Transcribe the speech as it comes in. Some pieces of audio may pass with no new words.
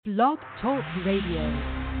Blog Talk Radio.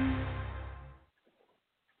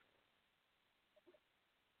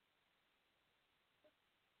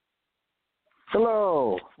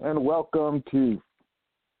 Hello, and welcome to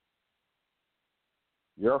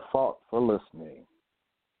Your Fault for Listening.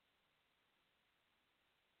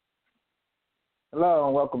 Hello,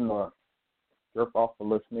 and welcome to Your Fault for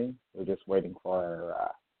Listening. We're just waiting for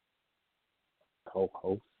our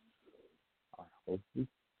co-host, our hostess,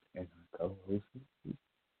 and our co-hostess.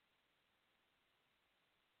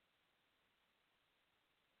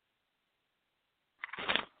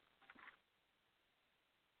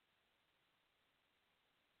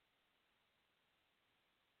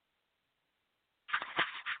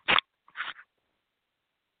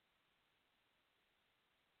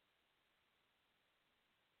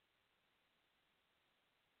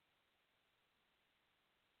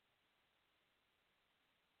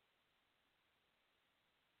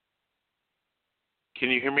 Can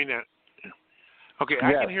you hear me now? Okay,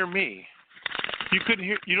 Yes. I can hear me. You couldn't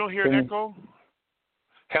hear? You don't hear an echo?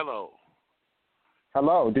 Hello.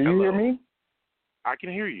 Hello, do you hear me? I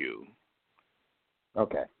can hear you.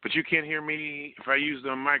 Okay. But you can't hear me if I use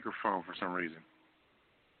the microphone for some reason.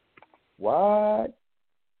 What?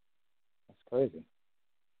 That's crazy.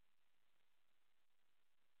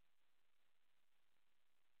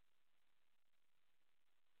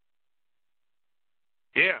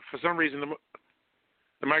 Yeah, for some reason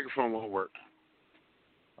the microphone won't work.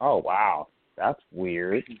 Oh, wow. That's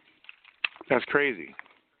weird. That's crazy.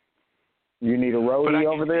 You need a But I roadie can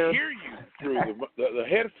over there? hear you through the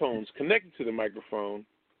headphones connected to the microphone.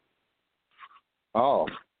 Oh,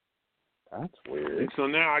 that's And weird. so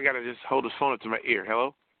now I got to just hold the phone up to my ear.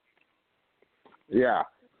 Hello? Yeah.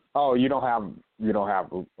 Oh, you don't have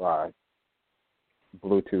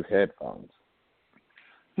Bluetooth headphones.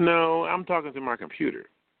 No, I'm talking to my computer.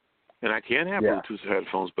 And I can have Yeah. Bluetooth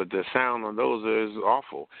headphones, but the sound on those is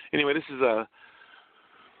awful. Anyway, this is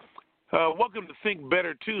welcome to Think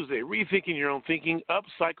Better Tuesday, rethinking your own thinking,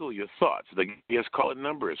 UpCycle your thoughts. The guest call-in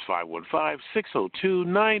number is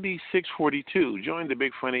 515-602-9642. Join the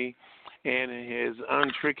Big Funny and his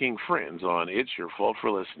Untricking friends on It's Your Fault for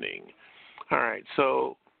Listening. All right,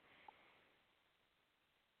 so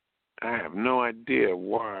I have no idea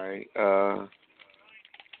why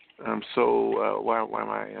why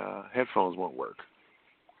my headphones won't work.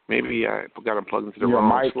 Maybe I got them plugged into the Your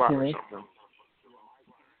wrong mic, slot or Timmy? something.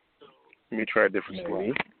 Let me try a different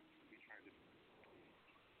slot.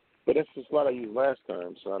 But that's the slot I used last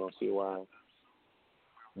time, so I don't see why.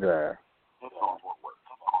 Yeah.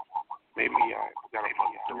 Maybe I got them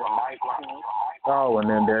plugged into the wrong slot. Oh, and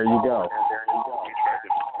then there you go. Let me try a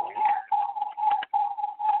different slot.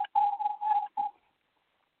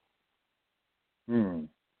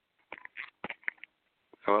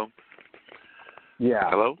 Hello? Yeah.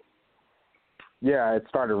 Hello? Yeah, it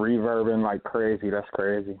started reverbing like crazy. That's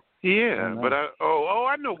crazy. Yeah, but I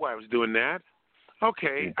know why I was doing that.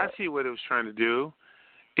 Okay, I see what it was trying to do.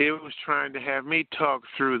 It was trying to have me talk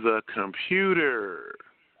through the computer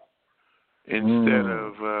instead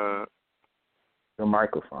of the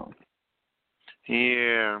microphone.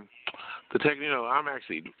 Yeah, I'm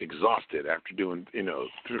actually exhausted after doing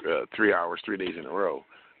 3 hours, 3 days in a row.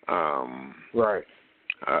 Right.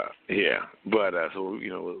 Yeah, but I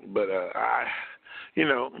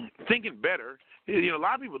thinking better. A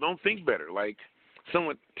lot of people don't think better. Like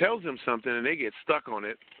someone tells them something and they get stuck on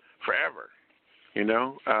it forever.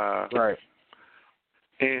 Right.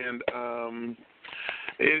 And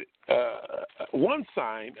one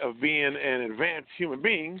sign of being an advanced human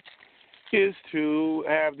being is to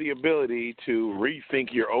have the ability to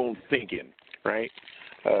rethink your own thinking. Right.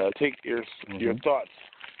 Take your thoughts,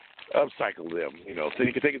 UpCycle them. So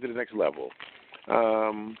you can take it to the next level.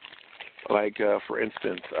 For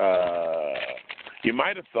instance, you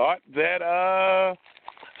might have thought that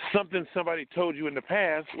something somebody told you in the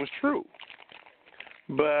past was true.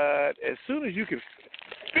 But as soon as you can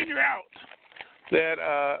figure out that,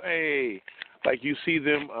 like you see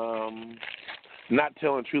them not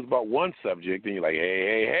telling the truth about one subject, and you're like,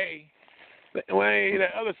 hey, that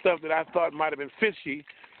other stuff that I thought might have been fishy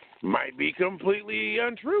might be completely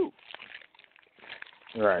untrue.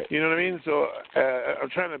 Right. You know what I mean? So I'm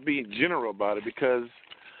trying to be general about it because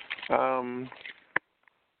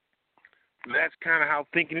that's kind of how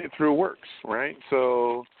thinking it through works, right?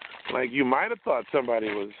 So, like, you might have thought somebody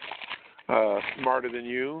was smarter than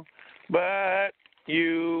you, but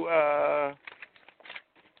you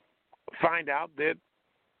find out that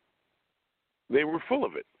they were full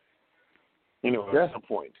of it, at some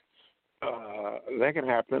point. That can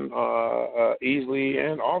happen easily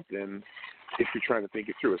and often if you're trying to think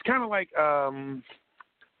it through. It's kind of like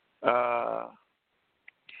I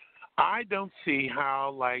don't see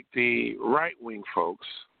how, like, the right-wing folks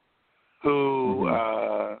who,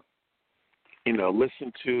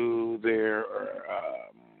 listen to their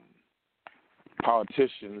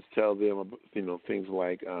politicians tell them, things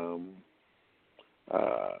like,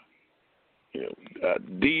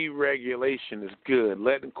 deregulation is good.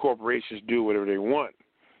 Letting corporations do whatever they want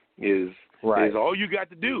is all you got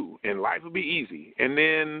to do, and life will be easy. And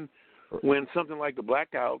then when something like the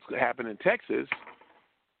blackouts happen in Texas,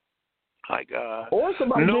 like or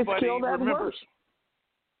somebody nobody gets killed at remembers. work.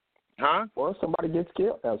 Huh? Or somebody gets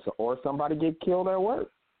killed. Or somebody get killed at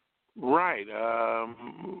work. Right.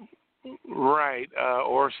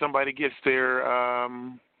 Or somebody gets their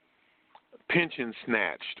pension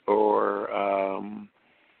snatched, or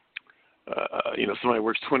somebody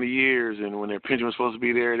works 20 years, and when their pension was supposed to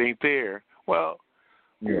be there, it ain't there. Well,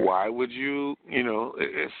 why would you?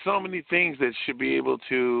 There's so many things that should be able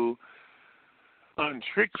to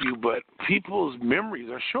untrick you, but people's memories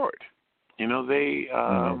are short. They.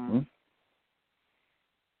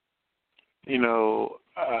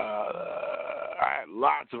 I had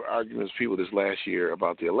lots of arguments with people this last year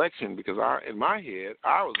about the election because in my head,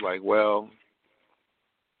 I was like, well,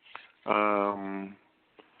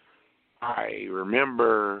 I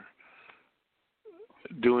remember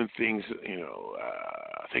doing things,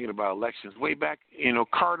 thinking about elections way back,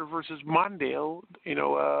 Carter versus Mondale,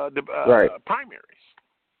 the primaries.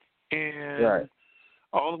 And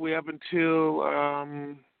all the way up until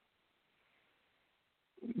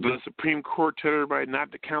the Supreme Court told everybody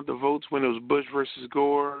not to count the votes when it was Bush versus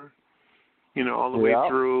Gore, all the way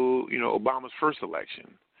through, Obama's first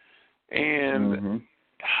election. And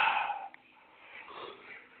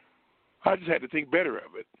I just had to think better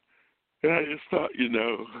of it. And I just thought,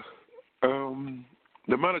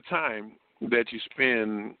 the amount of time that you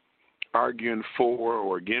spend arguing for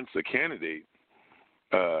or against a candidate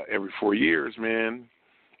every 4 years, man,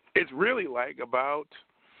 it's really like about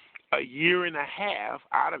a year and a half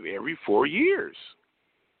out of every 4 years.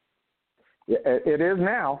 Yeah, it is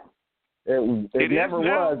now. It never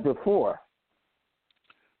was before.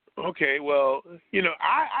 Okay, well,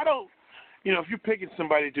 I don't. If you're picking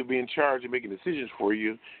somebody to be in charge and making decisions for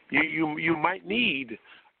you, you might need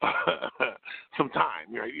some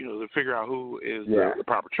time, to figure out who is the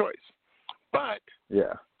proper choice. But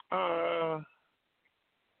the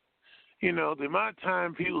amount of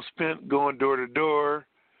time people spent going door to door,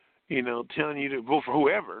 telling you to vote for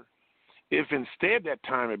whoever, if instead that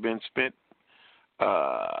time had been spent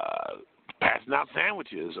passing out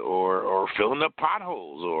sandwiches or filling up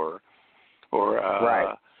potholes or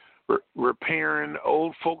repairing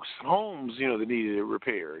old folks' homes, that needed it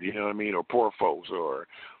repaired, or poor folks or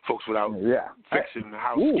folks without fixing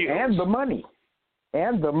house skills.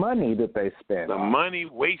 And the money that they spend. The money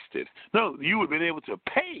wasted. No, you would have been able to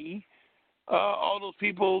pay all those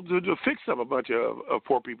people to fix up a bunch of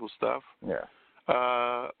poor people's stuff. Yeah.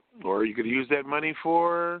 Or you could use that money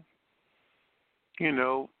for,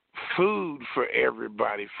 food for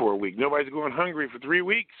everybody for a week. Nobody's going hungry for 3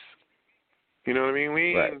 weeks. You know what I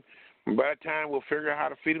mean? By the time we'll figure out how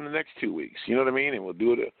to feed them the next 2 weeks. You know what I mean? And we'll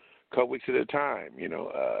do it a couple weeks at a time.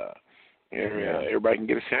 Everybody can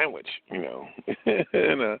get a sandwich.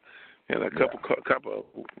 and a cup of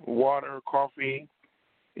water, coffee.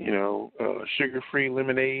 Sugar-free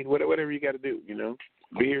lemonade, whatever you got to do.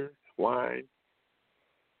 Beer, wine,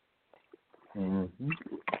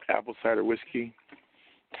 apple cider whiskey.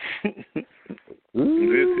 This is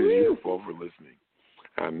your fault for listening.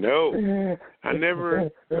 I know.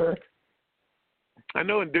 I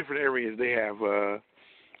know in different areas they have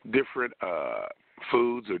different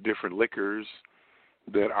foods or different liquors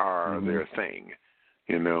that are their thing.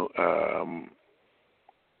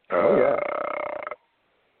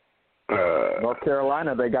 North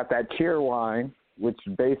Carolina, they got that cheer wine, which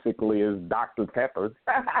basically is Dr. Pepper.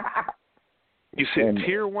 You said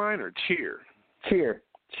tear wine or cheer?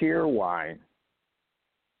 Cheer wine.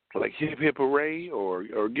 Like hip hip hooray, or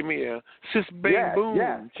give me a sis bang boom.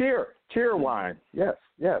 Yeah, cheer wine. Yes.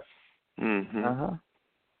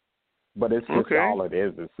 But it's just all it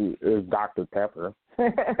is. It's Dr. Pepper.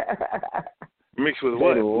 Mixed with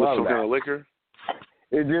what? With some kind of liquor?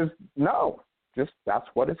 Just that's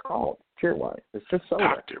what it's called. Cheer wine. It's just soda.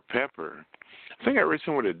 Dr. Pepper. I think I read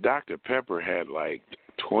somewhere that Dr. Pepper had like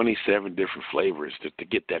 27 different flavors to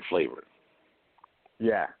get that flavor.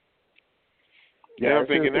 Yeah. Yeah, I'm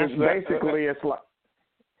thinking it's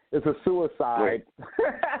a suicide.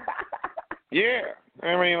 Yeah,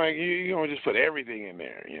 I mean, like you don't just put everything in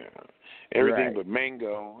there, everything but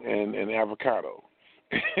mango and avocado.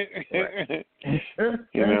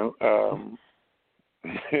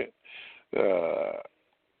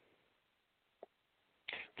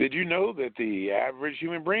 Did you know that the average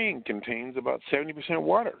human brain contains about 70%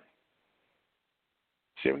 water?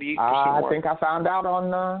 78% water. I think I found out on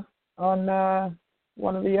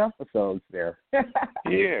one of the episodes there.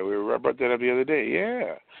 Yeah, I brought that up the other day.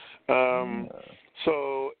 Yeah.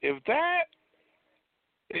 So if that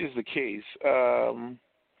is the case,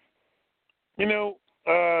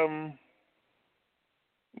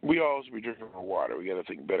 we all should be drinking more water. We got to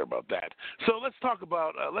think better about that. So let's talk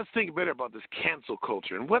about let's think better about this cancel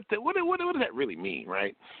culture and what does that really mean,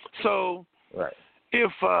 right? So right.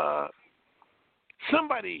 If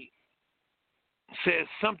somebody says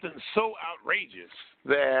something so outrageous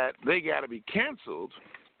that they got to be canceled,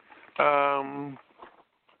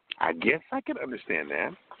 I guess I could understand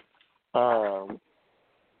that.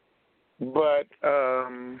 But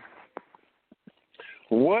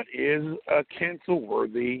what is a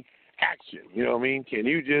cancel-worthy action? You know what I mean? Can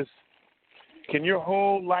your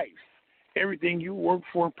whole life, everything you work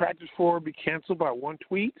for and practice for, be canceled by one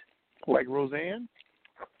tweet, like Roseanne?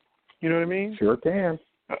 You know what I mean? Sure can.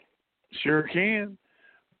 Sure can.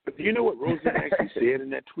 But do you know what Roseanne actually said in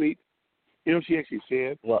that tweet? You know what she actually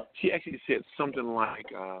said? What? She actually said something like,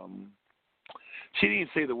 she didn't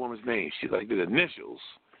say the woman's name. She like the initials.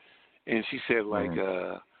 And she said like,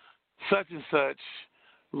 such and such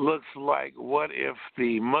looks like what if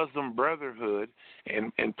the Muslim Brotherhood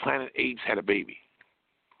and Planet Apes had a baby.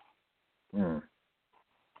 And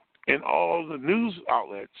all the news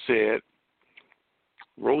outlets said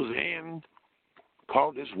Roseanne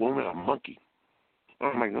called this woman a monkey.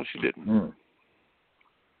 I'm like, no, she didn't.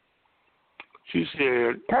 She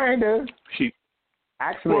said... Kind of.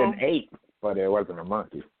 Actually, an ape, but it wasn't a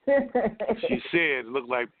monkey. She said it looked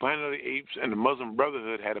like Planet of the Apes and the Muslim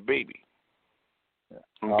Brotherhood had a baby.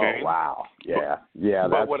 Okay? Oh, wow. Yeah.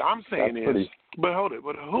 But what I'm saying is... pretty... But hold it.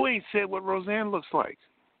 But who ain't said what Roseanne looks like?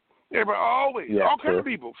 Everybody always. All kinds of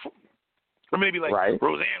people. Or maybe like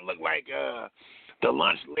Roseanne looked like the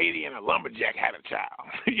lunch lady and a lumberjack had a child.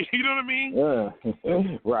 You know what I mean?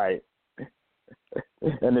 Right.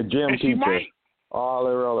 And the gym teacher. All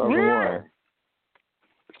over one.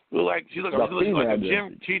 She looks like a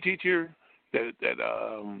gym teacher that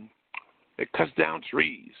cuts down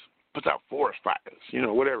trees, puts out forest fires,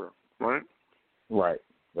 whatever, right? Right.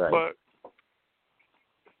 But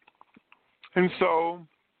and so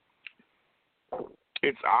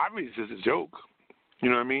it's obvious it's a joke, you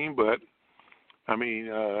know what I mean? But I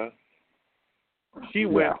mean, she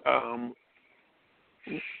went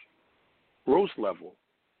roast level.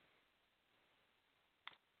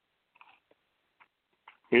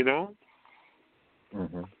 You know?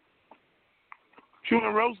 She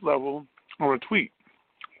went roast level on a tweet.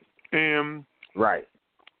 And and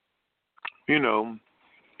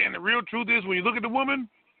the real truth is when you look at the woman,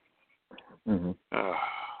 the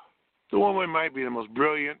woman might be the most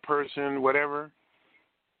brilliant person, whatever.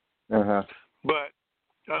 But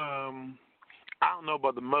I don't know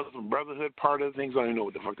about the Muslim Brotherhood part of things. I don't even know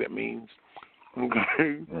what the fuck that means.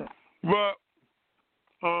 Okay. But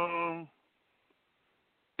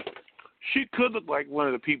she could look like one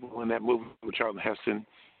of the people in that movie with Charlton Heston,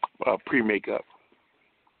 pre-makeup.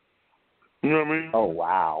 You know what I mean? Oh,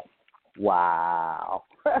 wow.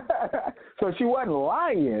 So she wasn't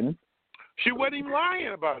lying. She wasn't even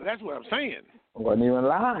lying about it. That's what I'm saying. Wasn't even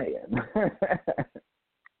lying.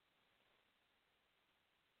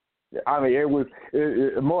 I mean, it was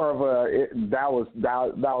more of that was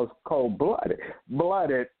cold-blooded,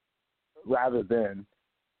 rather than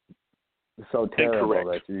so terrible.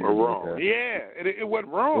 Incorrect that you or wrong. It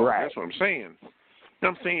wasn't wrong. Right. That's what I'm saying.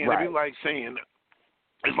 I'm saying it'd be like saying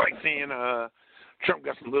Trump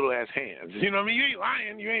got some little ass hands. You know what I mean? You ain't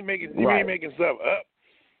lying. You ain't making stuff up.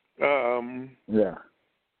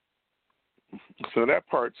 So that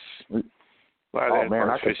part's. Oh man,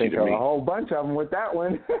 I could think of a whole bunch of them with that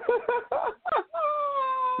one.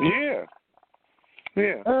 Yeah.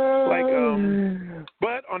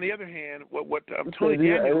 But on the other hand, what Tony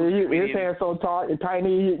Daniels, his hands so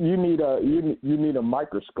tiny, you need a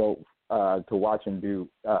microscope to watch him do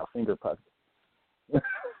finger puzzles. Yeah,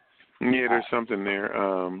 there's something there.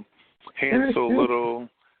 Hands so little.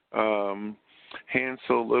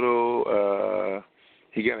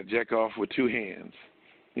 He got to jack off with two hands.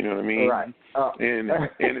 You know what I mean? Right. And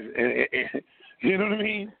you know what I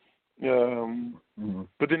mean?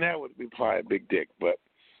 But then that would imply a big dick. But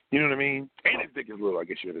you know what I mean? And his dick is little, I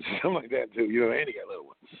guess you would say something like that too. You know, and he got a little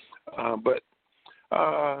one. But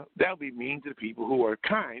that would be mean to the people who are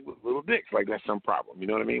kind with little dicks. Like that's some problem. You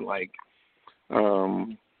know what I mean? Like,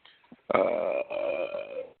 because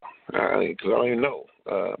I don't even know.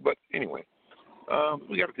 But anyway,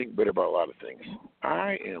 we got to think better about a lot of things.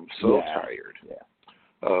 I am so tired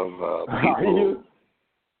of people.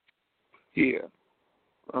 Yeah.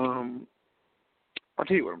 I'll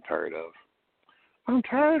tell you what I'm tired of. I'm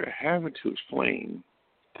tired of having to explain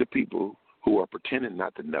to people who are pretending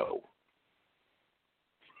not to know.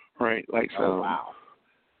 Right? Like,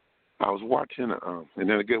 I was watching, and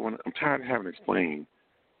then a good one. I'm tired of having to explain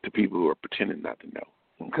to people who are pretending not to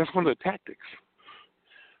know. That's one of the tactics.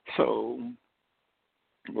 So,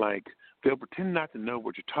 like, they'll pretend not to know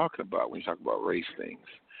what you're talking about when you talk about race things.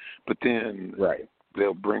 But then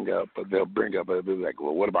they'll bring up, they'll be like,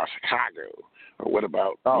 well, what about Chicago? Or what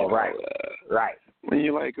about, And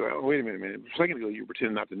you're like, well, wait a minute. A second ago, you were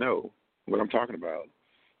pretending not to know what I'm talking about.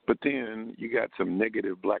 But then you got some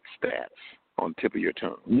negative black stats on the tip of your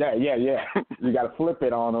tongue. Yeah. You got to flip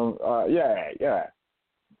it on them.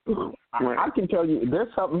 I can tell you,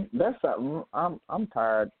 there's something I'm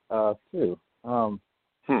tired of too.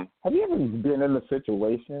 Have you ever been in a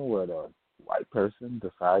situation where the white person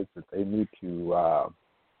decides that they need to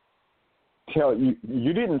tell you?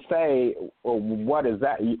 You didn't say, well, what is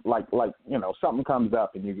that? Like something comes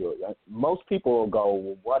up and you go. Most people will go,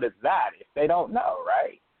 well, what is that? If they don't know,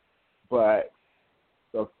 right? But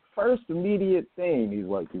the first immediate thing these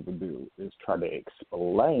white people do is try to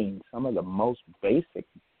explain some of the most basic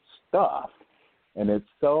stuff, and it's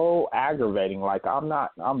so aggravating. Like, I'm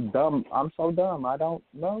dumb. I'm so dumb. I don't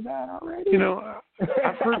know that already.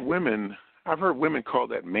 I've heard women call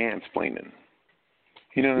that mansplaining.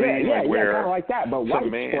 You know what I mean? Where kind of like that. But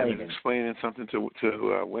some man is explaining something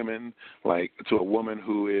to women, like to a woman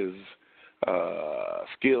who is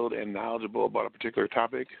skilled and knowledgeable about a particular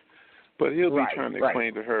topic. But he'll be trying to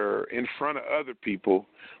explain to her in front of other people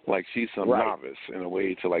like she's some novice in a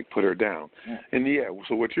way to, like, put her down. Yeah. And,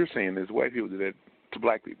 so what you're saying is white people do that to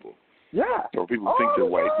black people. Yeah. Or people who think they're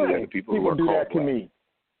white do that to people who are called black. People do that to me.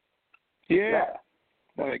 Yeah.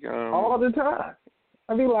 Like, all the time.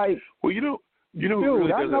 I mean, like... Well, you know who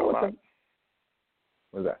really does it a lot?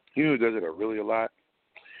 What's that? You know who does it really a lot?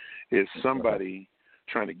 Is somebody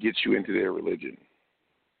trying to get you into their religion.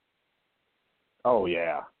 Oh,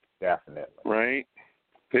 yeah. Definitely. Right?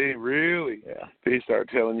 They really, they start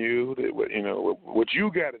telling you that what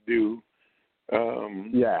you got to do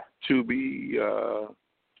to be,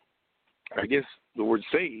 I guess the word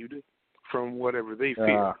saved from whatever they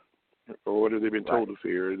fear or whatever they've been told to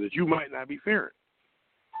fear that you might not be fearing.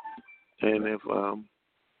 And if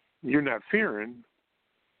you're not fearing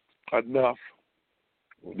enough,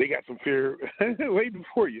 they got some fear way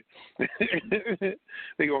before you.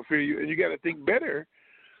 They're going to fear you, and you got to think better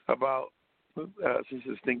about, since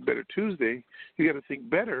it's Think Better Tuesday, you got to think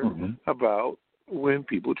better about when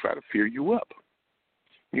people try to fear you up.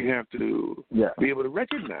 You have to be able to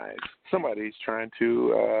recognize somebody's trying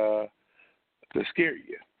to scare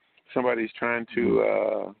you. Somebody's trying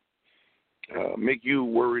to make you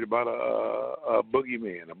worried about a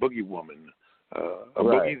boogeyman, a boogie woman, a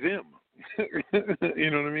boogie them.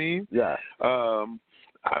 You know what I mean? Yeah.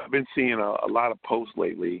 I've been seeing a lot of posts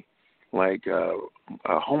lately, like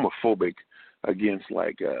homophobic against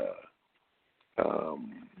like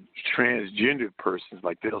transgendered persons.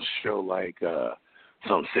 Like they'll show like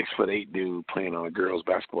some 6'8" dude playing on a girls'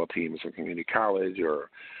 basketball team at some community college, or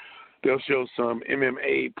they'll show some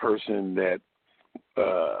MMA person that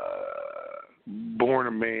born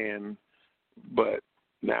a man but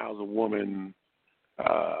now is a woman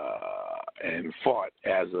and fought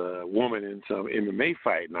as a woman in some MMA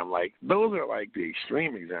fight. And I'm like, those are like the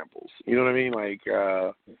extreme examples. You know what I mean? Like,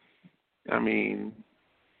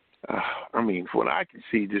 from what I can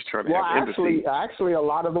see, just trying to have empathy. Actually, a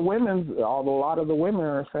lot of the women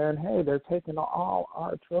are saying, hey, they're taking all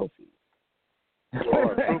our trophies.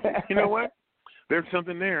 You know what? There's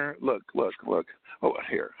something there. Look. Oh,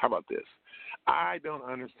 here, how about this? I don't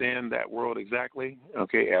understand that world exactly,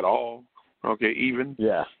 okay, at all, okay, even.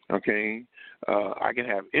 Yeah. Okay. I can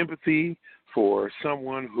have empathy for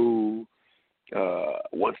someone who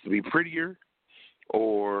wants to be prettier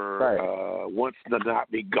or wants to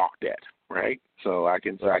not be gawked at, right? So I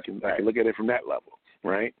can look at it from that level,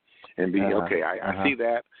 right? And be, okay, I see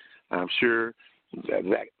that. I'm sure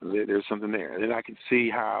that there's something there. And then I can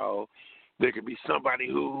see how there could be somebody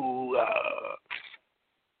who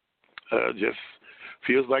just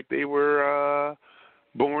feels like they were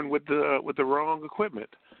born with the wrong equipment.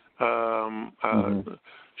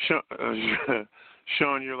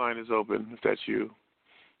 Sean, your line is open, if that's you.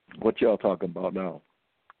 What y'all talking about now?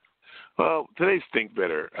 Well, today's Think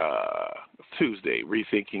Better Tuesday,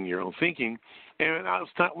 Rethinking Your Own Thinking. And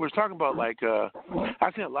we were talking about, like,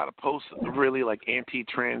 I've seen a lot of posts really, like,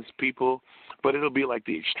 anti-trans people, but it'll be, like,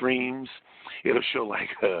 the extremes. It'll show, like,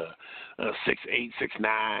 6'8",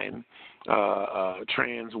 6'9",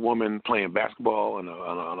 trans woman playing basketball on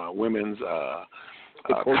a women's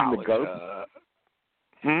college.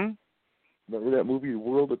 Remember that movie,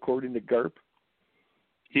 World According to Garp?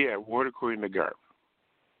 Yeah, World According to Garp.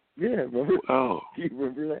 Yeah, remember? Oh. Do you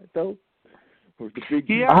remember that, though?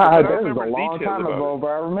 Yeah, that was a long time ago, but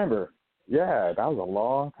I remember. Yeah, that was a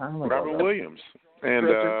long time ago. Robin Williams. And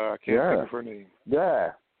I can't think of her name.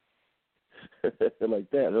 Yeah. Like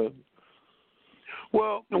that, huh?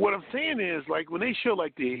 Well, what I'm saying is, like, when they show,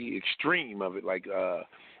 like, the extreme of it, like a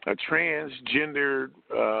transgendered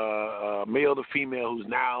male to female who's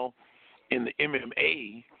now in the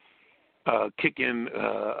MMA kicking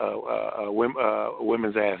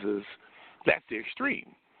women's asses, that's the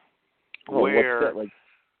extreme. Oh, where what's that, like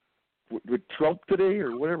with Trump today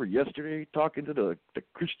or whatever, yesterday, talking to the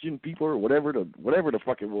Christian people or whatever the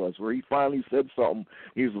fuck it was, where he finally said something.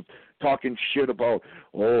 He was talking shit about,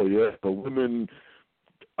 oh yeah, the women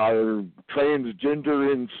are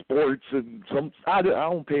transgender in sports and some. I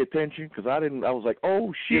don't pay attention because I was like,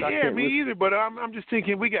 oh shit. I can't me listen. either. But I'm just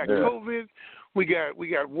thinking, we got COVID, we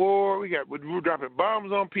got war, we're dropping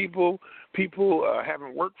bombs on people. People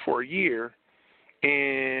haven't worked for a year,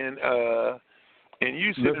 and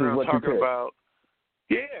you sitting around talking about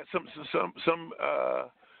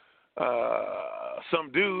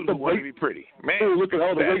some dude who wanted to be pretty. Man, hey, look at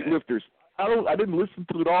all the weightlifters. I didn't listen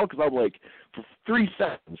to it all because I'm like, for 3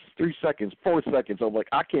 seconds, 4 seconds, I'm like,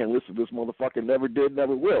 I can't listen to this motherfucker. Never did,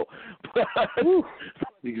 never will.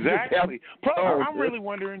 Exactly. Plus, I'm really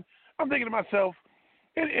wondering. I'm thinking to myself,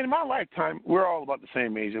 in my lifetime, we're all about the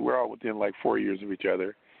same age, and we're all within like 4 years of each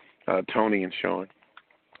other, Tony and Sean.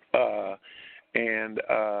 In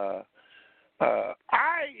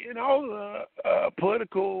all the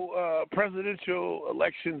political presidential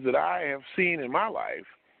elections that I have seen in my life,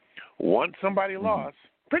 once somebody lost,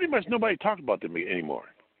 pretty much nobody talked about them anymore.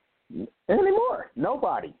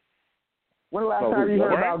 Nobody. When the last time you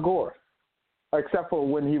heard about Gore? Except for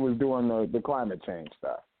when he was doing the climate change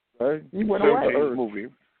stuff. Right? He went away. Movie.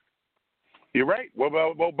 You're right. What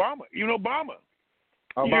about Obama? You know Obama.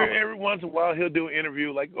 Every once in a while he'll do an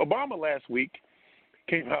interview. Like Obama last week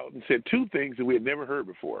came out and said 2 things that we had never heard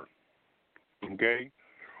before. Okay?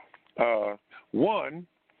 One,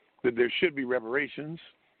 that there should be reparations.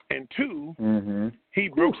 And 2, he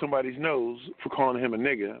broke somebody's nose for calling him a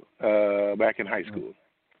nigga back in high school.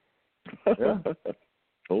 Yeah.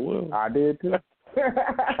 Oh, well. I did, too.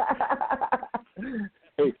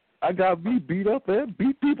 Hey, I got me beat up and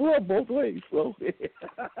beat people up both ways. So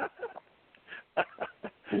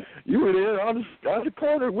you were there on the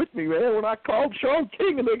corner with me, man, when I called Sean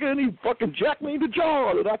King a nigga and he fucking jacked me in the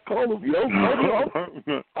jaw. And I called him,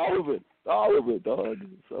 all of it, dog.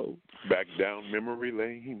 So back down memory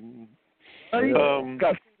lane.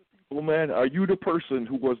 Man, are you the person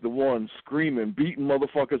who was the one screaming, beating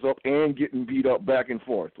motherfuckers up and getting beat up back and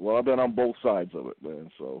forth? Well, I've been on both sides of it, man.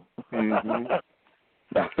 So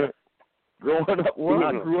growing up where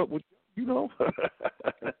I grew up with,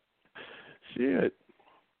 shit.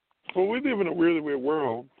 Well, we live in a really weird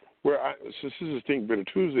world where this is Think Better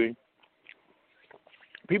Tuesday.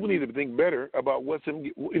 People need to think better about what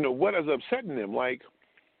is upsetting them. Like,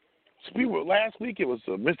 people last week, it was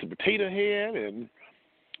Mr. Potato Head, and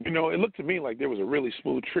it looked to me like there was a really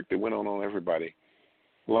smooth trick that went on everybody.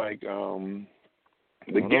 Like, the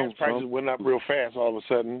gas prices went up real fast all of a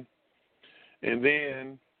sudden, and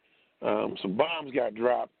then some bombs got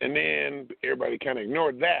dropped, and then everybody kind of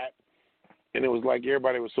ignored that, and it was like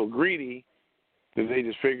everybody was so greedy that they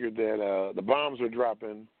just figured that the bombs were dropping,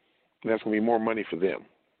 and that's going to be more money for them.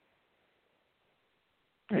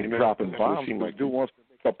 Dropping bombs, like dude wants to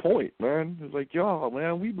make a point, man. It's like, yo,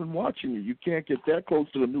 man, we've been watching you. You can't get that close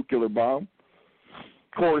to the nuclear bomb.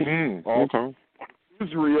 Of course,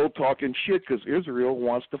 Israel talking shit because Israel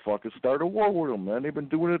wants to fucking start a war with them, man. They've been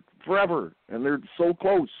doing it forever, and they're so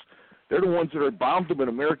close. They're the ones that are bombed them, and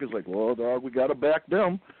America's like, well, dog, we got to back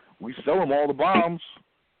them. We sell them all the bombs.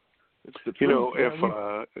 It's the truth. If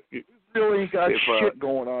Israel ain't got shit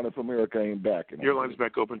going on if America ain't backing them. Your line's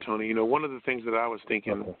back open, Tony. One of the things that I was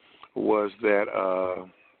thinking was that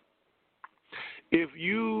if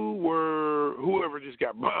you were whoever just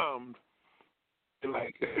got bombed,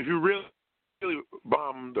 like if you really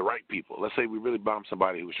bomb the right people, let's say we really bombed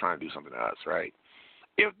somebody who was trying to do something to us, right?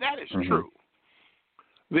 If that is true,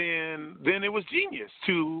 then it was genius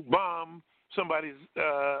to bomb somebody's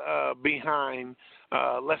behind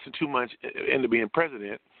less than 2 months into being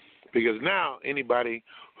president, Because now anybody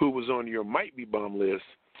who was on your might be bomb list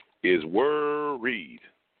is worried.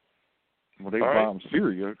 Well, they bombed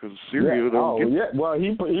Syria because Syria don't get... yeah. Well,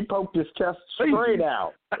 he poked his chest straight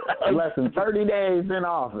out. Less than 30 days in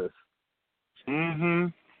office. Mm-hmm.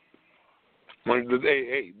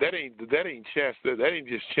 Hey, that ain't chest. That ain't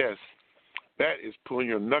just chest. That is pulling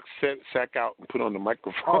your nut sack out and put on the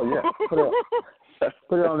microphone. Oh yeah,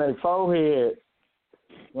 put it on their forehead.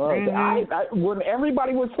 Well, when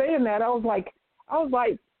everybody was saying that, I was like,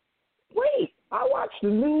 wait, I watch the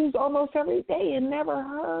news almost every day and never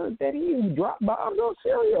heard that he dropped bombs on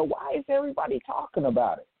Syria. Why is everybody talking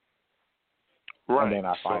about it? Right. And then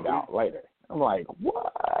I find out later. I'm like,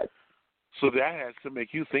 what? So that has to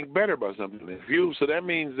make you think better about something. So that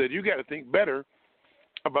means that you got to think better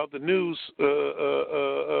about the news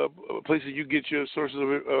places you get your sources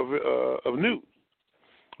of news.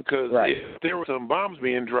 Because if there were some bombs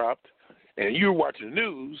being dropped and you were watching the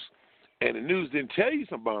news and the news didn't tell you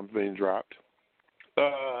some bombs being dropped,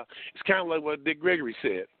 it's kind of like what Dick Gregory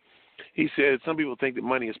said. He said some people think that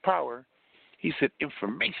money is power. He said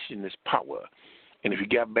information is power. And if you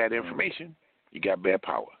got bad information, you got bad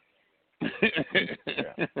power.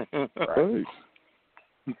 Right.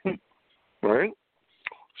 Right?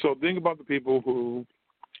 So think about the people who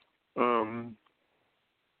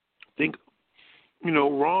think,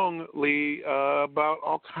 wrongly about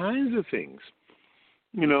all kinds of things.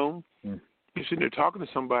 You're sitting there talking to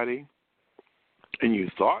somebody and you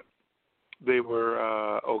thought they were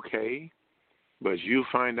okay, but you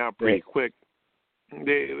find out pretty quick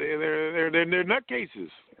they're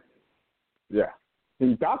nutcases. Yeah.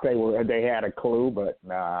 He thought they had a clue, but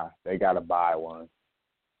nah, they got to buy one.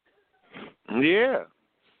 Yeah.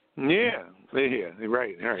 Yeah.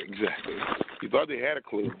 Right, exactly. You thought they had a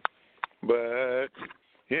clue, but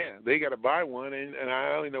yeah, they got to buy one, and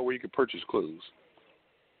I only know where you can purchase clues.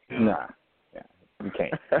 Nah, yeah, you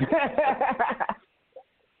can't.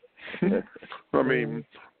 I mean,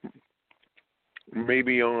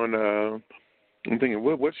 maybe on. I'm thinking,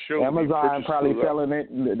 what show? Amazon probably selling it.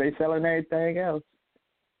 They selling everything else.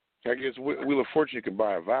 I guess Wheel of Fortune could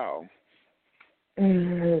buy a vowel.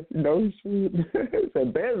 No shit. So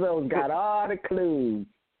Bezos got all the clues.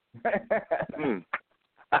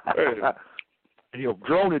 He'll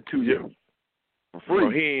drone it to you for free.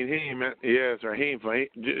 Well, he ain't. Yeah, that's right.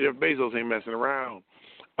 Jeff Bezos ain't messing around.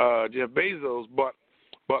 Jeff Bezos bought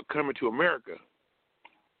Coming to America.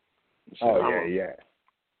 So yeah.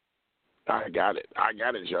 I got it.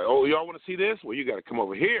 Oh, y'all want to see this? Well, you got to come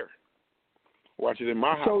over here. Watch it in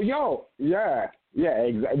my house. So, exactly.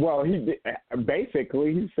 Well, he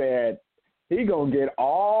said he gonna get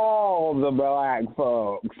all the black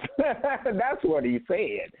folks. That's what he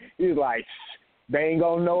said. He's like, they ain't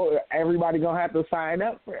gonna know. Everybody gonna have to sign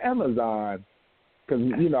up for Amazon. Because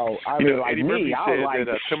Eddie Murphy me, I was like,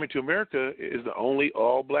 that Coming to America is the only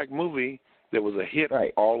all-black movie that was a hit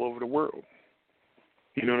all over the world.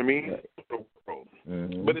 You know what I mean? Right.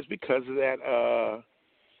 Mm-hmm. But it's because of that.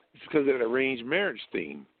 It's because of that arranged marriage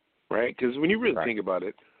theme, right? Because when you really think about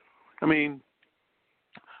it, I mean,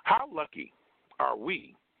 how lucky are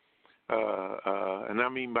we? And I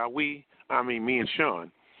mean by we, I mean me and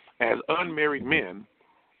Sean, as unmarried men,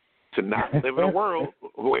 to not live in a world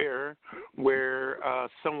where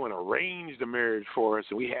someone arranged a marriage for us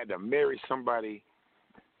and we had to marry somebody,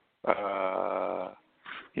 3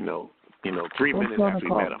 minutes after we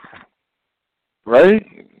met them. Right?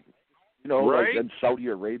 Right? Like in Saudi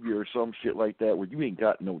Arabia or some shit like that where you ain't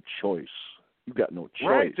got no choice. You got no choice.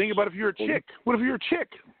 Right. Think about if you're a chick. What if you're a chick?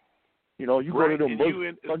 You go to them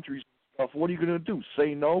Muslim countries and stuff. What are you going to do?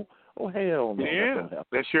 Say no? Oh, hell no. Yeah,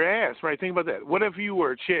 that's your ass. Right. Think about that. What if you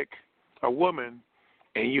were a chick, a woman,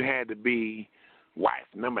 and you had to be wife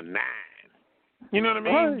number 9? You know what I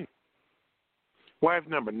mean? Right. Wife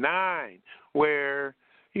number 9, where,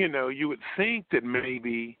 you would think that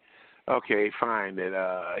maybe, okay, fine,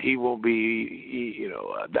 that he won't be,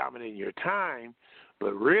 dominating your time.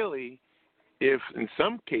 But really, if in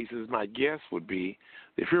some cases, my guess would be,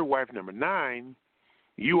 if you're wife number 9,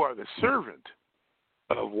 you are the servant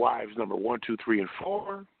of wives number 1, 2, 3, and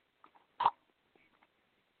 4.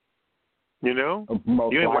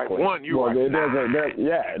 Most you ain't likely. wife 1, you're wife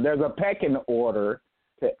 9. There's a pecking order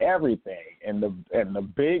to everything, and the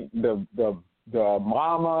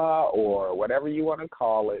mama or whatever you want to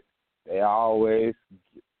call it, they always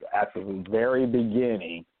at the very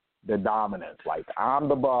beginning the dominance. Like, I'm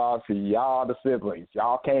the boss, y'all the siblings,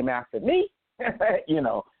 y'all came after me.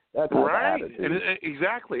 That's right.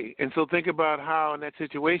 Exactly. And so think about how in that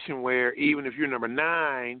situation where even if you're number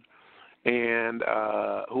 9 and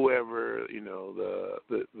whoever,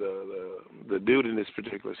 the dude in this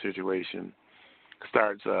particular situation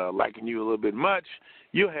starts liking you a little bit much,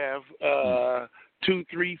 you'll have 2,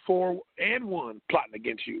 3, 4, and 1 plotting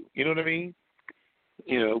against you. You know what I mean?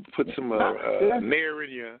 Put some Nair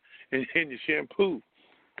in your shampoo,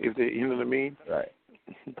 if they, you know what I mean? Right.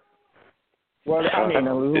 Well, I mean,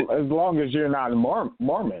 as long as you're not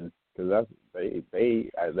Mormon, because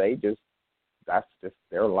that's just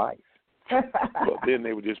their life. Well, then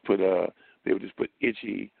they would just put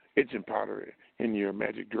itching powder in your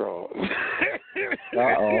magic drawer.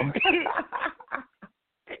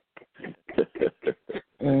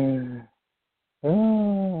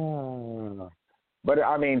 But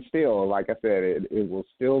I mean, still, like I said, it will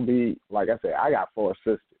still be, like I said, I got 4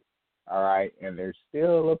 sisters, all right, and there's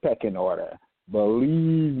still a pecking order.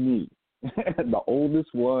 Believe me, the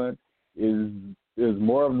oldest one is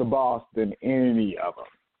more of the boss than any of them.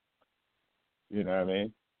 You know what I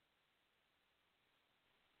mean?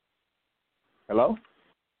 Hello?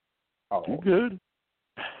 Oh, you good?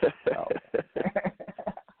 Oh.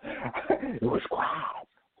 It was quiet.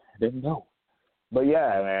 I didn't know. But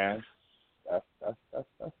yeah, man, that's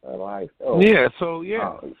our life. Oh. Yeah.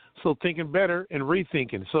 So thinking better and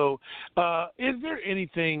rethinking. So, is there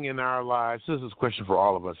anything in our lives? This is a question for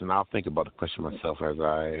all of us, and I'll think about the question myself as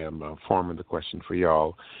I am forming the question for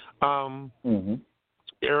y'all.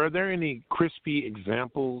 Are there any crispy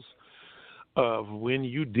examples of when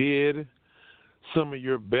you did some of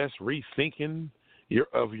your best rethinking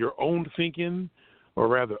of your own thinking, or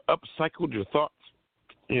rather upcycled your thoughts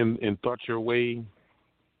and thought your way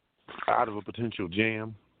out of a potential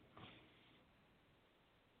jam?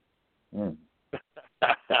 Yeah,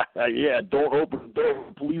 don't open the door when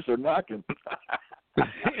the police are knocking.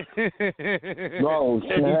 No,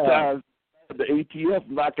 anytime the ATF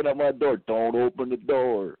knocking at my door, don't open the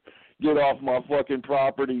door. Get off my fucking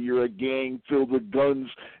property. You're a gang filled with guns,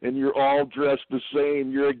 and you're all dressed the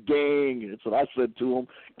same. You're a gang. That's what I said to them.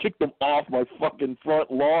 Kick them off my fucking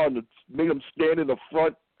front lawn and made them stand in the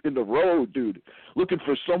front in the road, dude, looking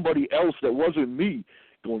for somebody else that wasn't me.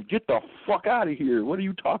 Going, get the fuck out of here. What are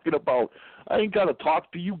you talking about? I ain't got to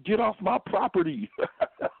talk to you. Get off my property.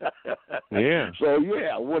 Yeah. So,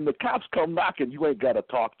 yeah, when the cops come knocking, you ain't got to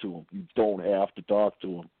talk to them. You don't have to talk to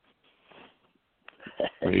them.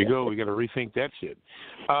 There you go. We got to rethink that shit.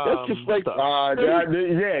 That's just like,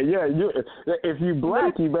 if you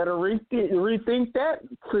black, you better rethink that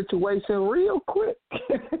situation real quick.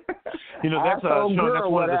 That's Sean. That's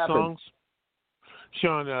one of the songs.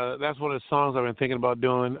 Sean, that's one of the songs I've been thinking about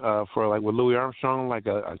doing for like with Louis Armstrong, like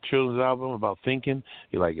a children's album about thinking.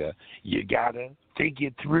 You're like, you gotta think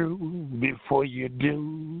it through before you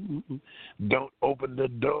do. Don't open the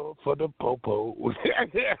door for the popo.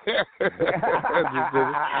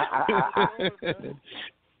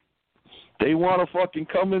 They want to fucking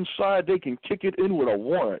come inside, they can kick it in with a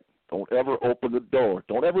warrant. Don't ever open the door.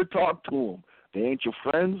 Don't ever talk to them. They ain't your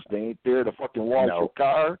friends. They ain't there to fucking wash your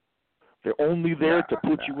car. They're only there to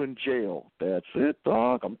put you in jail. That's it,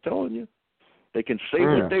 dog. I'm telling you. They can say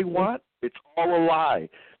what they want. It's all a lie.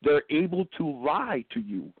 They're able to lie to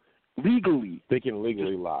you legally. They can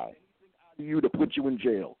legally lie to you to put you in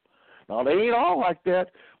jail. Now, they ain't all like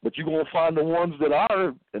that, but you're going to find the ones that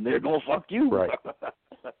are, and they're going to fuck you. Right.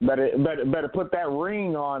 Better put that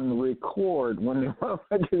ring on record when they're so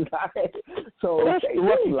that's the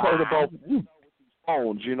lucky part about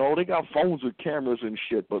phones, they got phones with cameras and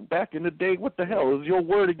shit. But back in the day, what the hell? It was your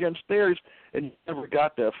word against theirs, and you never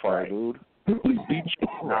got that far, dude.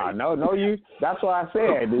 No, you. That's why I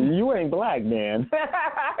said you ain't black, man,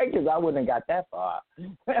 because I wouldn't have got that far.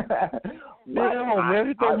 I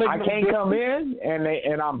can't come in,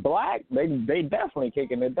 and I'm black. They definitely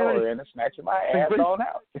kicking the door in and snatching my ass on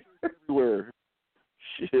out. Everywhere.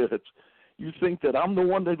 Shit. You think that I'm the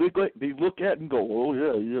one that they look at and go, oh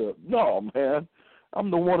yeah. No, man. I'm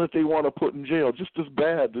the one that they want to put in jail just as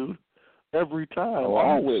bad, dude. Every time,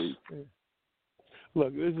 always.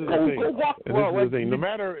 Look, this is the thing. No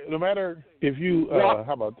matter if you, how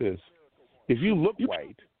about this? If you look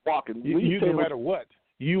white, you no matter what,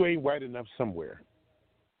 you ain't white enough somewhere.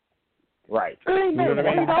 Right. Hey, man,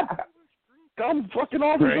 I'm fucking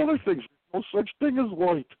all these other things. No such thing as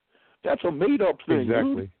white. That's a made-up thing,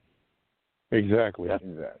 dude. Exactly.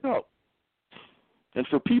 No. And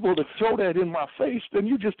for people to throw that in my face, then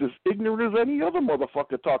you're just as ignorant as any other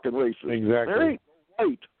motherfucker talking racist. Exactly. There ain't no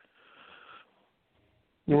white.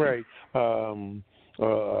 Right.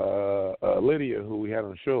 Lydia, who we had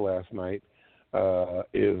on the show last night,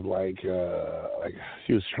 is like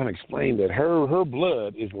she was trying to explain that her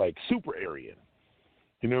blood is like super Aryan.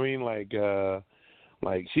 You know what I mean?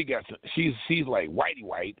 Like she's like whitey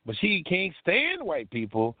white, but she can't stand white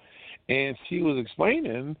people, and she was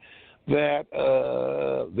explaining that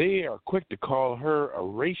they are quick to call her a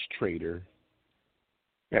race traitor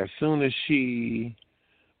as soon as she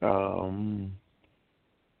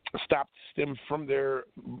stopped them from their,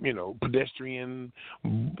 pedestrian,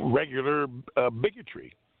 regular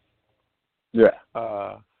bigotry. Yeah.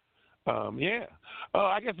 Yeah.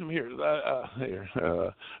 I got some here. I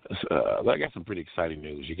got some pretty exciting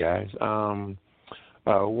news, you guys.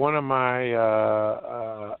 One of my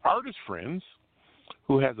artist friends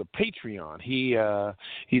who has a Patreon.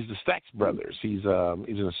 He's the Stax Brothers. He's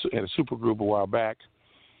in a super group a while back,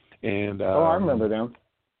 and I remember them.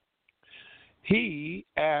 He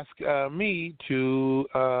asked me to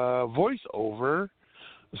voice over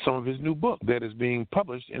some of his new book that is being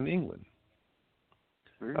published in England.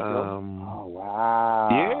 Oh, wow.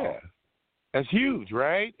 Yeah. That's huge,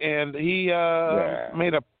 right? And he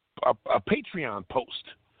made a Patreon post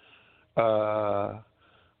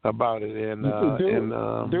about it, and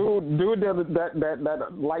dude that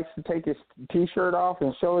likes to take his T-shirt off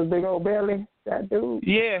and show his big old belly. That dude.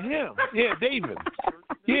 Yeah, him. Yeah, David.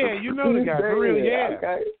 Yeah, you know the guy for real. Yeah.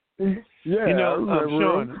 Okay. Yeah.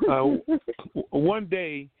 Sean. One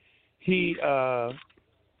day he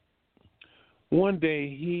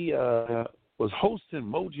was hosting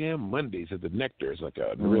Mojam Mondays at the Nectar. It's like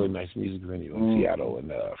a really nice music venue in Seattle and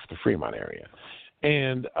the Fremont area.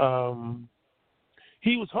 And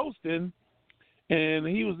he was hosting, and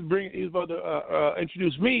he was about to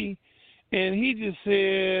introduce me, and he just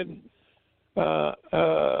said,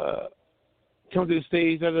 "Come to the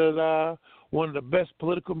stage, one of the best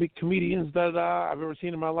political comedians I've ever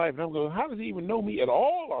seen in my life." And I'm going, how does he even know me at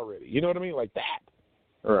all already? You know what I mean? Like that.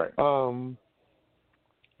 Right.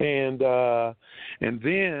 And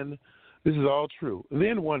then this is all true. And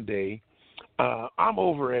then one day, I'm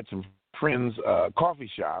over at some friend's coffee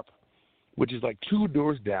shop, which is like 2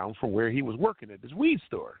 doors down from where he was working at this weed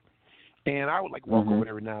store. And I would like walk over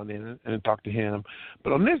every now and then and talk to him.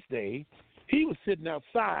 But on this day, he was sitting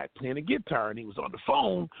outside playing a guitar, and he was on the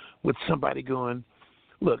phone with somebody going,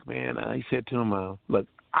 "Look, man," he said to him, "look,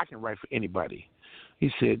 I can write for anybody."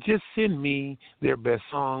 He said, "Just send me their best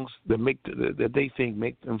songs that they think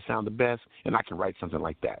make them sound the best, and I can write something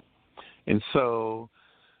like that." And so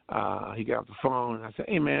he got off the phone, and I said,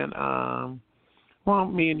 "Hey, man, why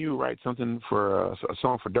don't me and you write something for a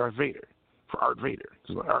song for Darth Vader, for Art Vader?"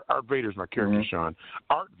 Art Vader is my character, Sean.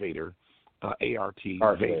 Art Vader, A-R-T,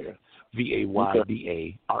 Art Vader,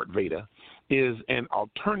 V-A-Y-D-A, Art Vader, is an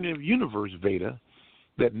alternative universe Vader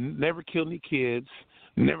that never killed any kids,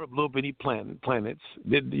 never blew up any planets,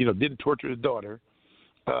 didn't torture his daughter,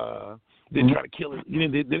 didn't try to kill him,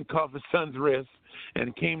 didn't carve his son's wrist,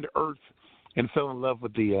 and came to Earth and fell in love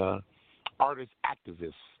with the artist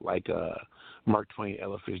activists like Mark Twain,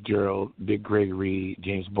 Ella Fitzgerald, Dick Gregory,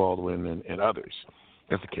 James Baldwin, and others.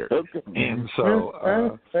 That's the character. Okay. And so,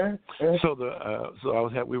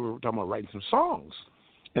 we were talking about writing some songs,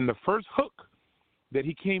 and the first hook that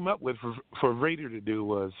he came up with for Vader to do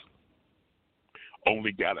was,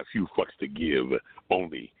 "Only got a few fucks to give,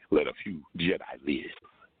 only let a few Jedi live."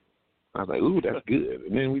 I was like, "Ooh, that's good."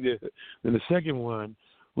 And then then the second one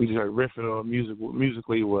we just started riffing on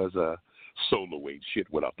musically was Solo Weight shit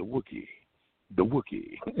without the Wookiee. The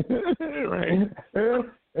Wookiee. Right?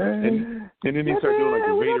 And then he started doing like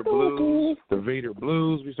the Vader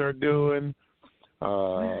Blues we started doing,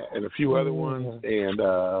 and a few other ones. And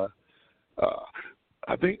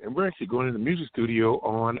I think we're actually going in the music studio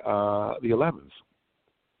on the 11th.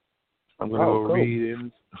 I'm going to go read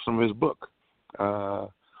in some of his book.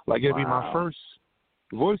 It'll be my first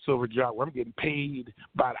voiceover job where I'm getting paid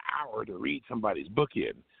by the hour to read somebody's book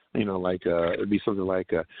in. It'd be something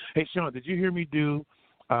like, "Hey, Sean, did you hear me do?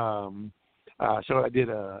 Sean, I did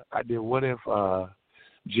what if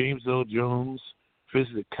James Earl Jones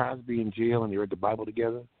visited Cosby in jail and they read the Bible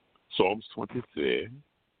together? Psalms 23.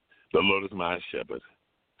 The Lord is my shepherd.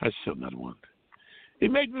 I shall not want. He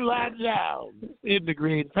made me lie down in the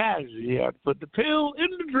green pasture. He had to put the pill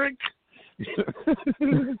in the drink."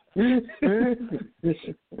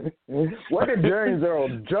 What did James Earl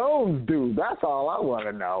Jones do? That's all I want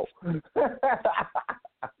to know.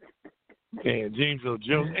 And James Earl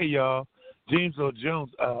Jones. Hey, y'all. James Earl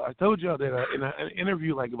Jones. I told y'all that in an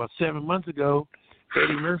interview like about 7 months ago,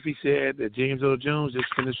 Eddie Murphy said that James Earl Jones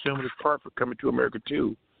just finished filming his part for Coming to America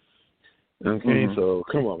 2. Okay, so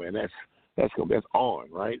come on, man. That's on,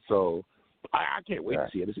 right? So I can't wait to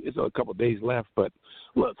see it. It's a couple of days left, but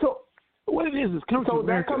look. So what it is Coming to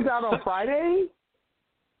America. So that comes out on Friday?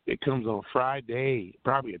 It comes on Friday,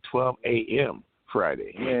 probably at 12 a.m.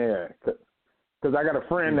 Friday. Yeah. Because I got a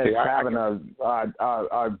friend that's having a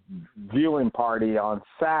viewing party on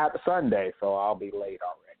Sunday, so I'll be late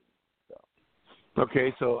already. So.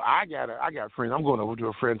 Okay, so I got a friend. I'm going over to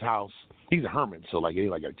a friend's house. He's a hermit, so like he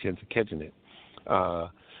got a chance of catching it.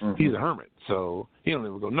 He's a hermit, so he don't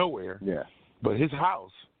ever go nowhere. Yeah. But his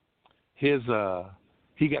house, he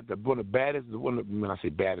got one of the baddest. When I say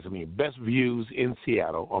baddest, I mean best views in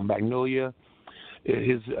Seattle on Magnolia.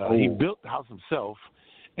 He built the house himself.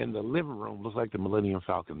 And the living room looks like the Millennium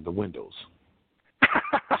Falcon, the windows.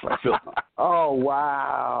 It's like filthy. Oh,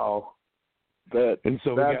 wow. And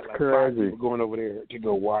so we got like crazy. 5 people going over there to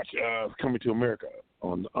go watch Coming to America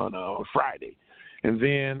on Friday. And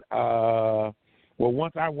then,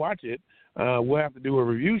 once I watch it, we'll have to do a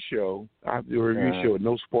review show. I have to do a review show with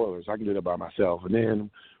no spoilers. I can do that by myself. And then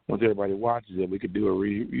once everybody watches it, we could do a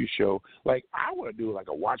review show. Like, I want to do like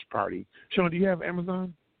a watch party. Sean, do you have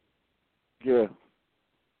Amazon? Yeah.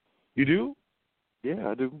 You do? Yeah,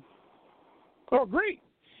 I do. Oh, great.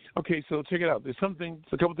 Okay, so check it out. There's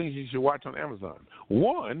a couple things you should watch on Amazon.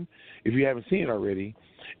 One, if you haven't seen it already,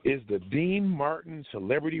 is the Dean Martin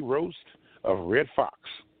Celebrity Roast of Red Fox.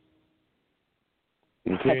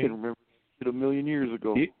 Okay. I can remember it a million years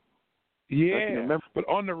ago. Yeah, but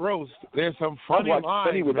on the roast, there's some funny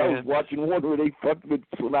lines, man. I was watching one where they fucked with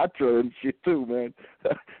Sinatra and shit too, man.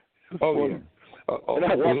 Yeah.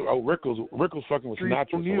 Rickles fucking with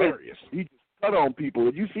Sinatra was hilarious. He just cut on people.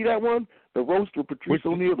 Did you see that one? The roast of Patrice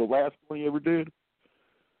O'Neal, the last one he ever did?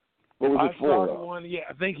 What was it for? I saw the one, yeah.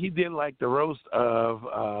 I think he did like the roast of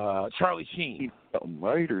Charlie Sheen. Something,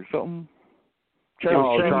 right, or something?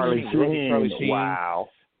 Charlie Sheen. Wow.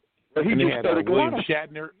 And they had William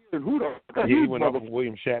Shatner. He went up with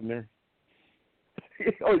William Shatner.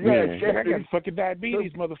 Oh, yeah, I got fucking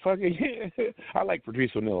diabetes, motherfucker. I like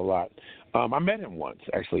Patrice O'Neal a lot. I met him once,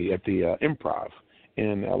 actually, at the Improv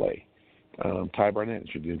in L.A. Ty Barnett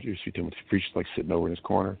introduced me to him. He's like sitting over in his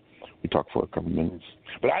corner. We talked for a couple minutes.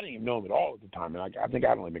 But I didn't even know him at all at the time. And I think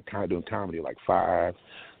I'd only been kind of doing comedy like 5-6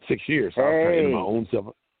 years. So I was kind of in my own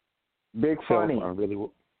self. Big funny.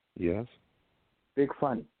 Yes. Big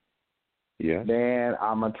funny. Yes. Man,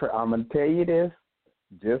 I'm gonna tell you this.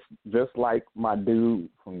 Just like my dude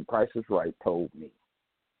from Price is Right told me.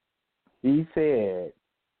 He said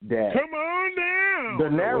that come on down. De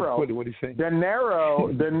Niro, what did he say? De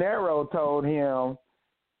Niro told him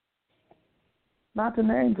not to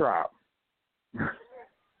name drop.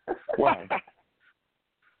 Why?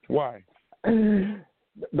 Why?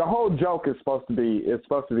 The whole joke is supposed to be.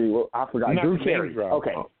 Well, I forgot. Not Drew Carey.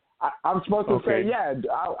 Okay. I'm supposed to say, yeah,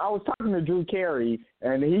 I was talking to Drew Carey,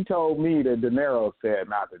 and he told me that De Niro said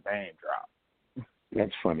not to name drop.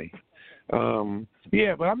 That's funny.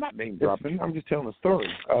 Yeah, but I'm not name dropping. I'm just telling a story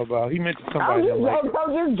of he mentioned somebody. I'm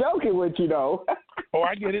just joking with you, though. Oh,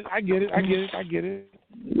 I get it.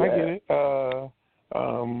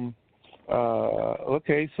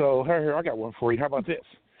 Okay, so here, I got one for you. How about this?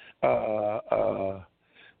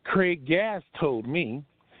 Craig Gass told me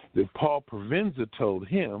that Paul Provenza told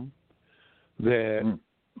him, that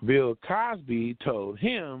Bill Cosby told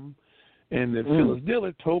him, and that Phyllis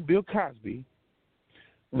Diller told Bill Cosby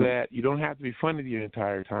that you don't have to be funny the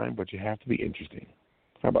entire time, but you have to be interesting.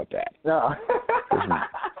 How about that? No.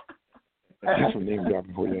 That's some name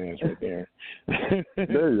dropping for your ass right there.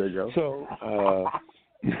 There you go. So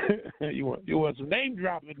you want some name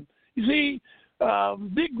dropping? You see,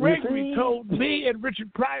 Dick Gregory told me and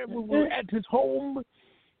Richard Pryor when we were at his home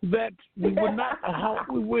that we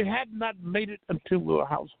had not made it until we were a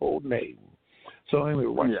household name. So anyway,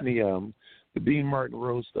 we're watching the Dean Martin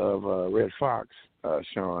roast of Red Fox,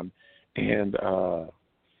 Sean, and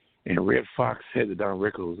Red Fox said to Don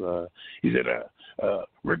Rickles, he said,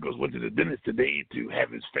 Rickles went to the dentist today to have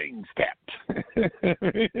his fangs capped.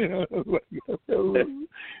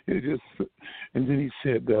 And then he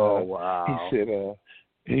said, "Oh wow!"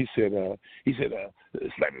 He said,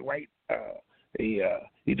 Slappy White,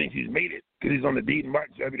 he thinks he's made it because he's on the Dean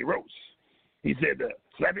Martin Celebrity Roast. He said,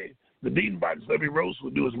 Slappy, the Dean Martin Celebrity Roast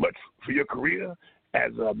will do as much for your career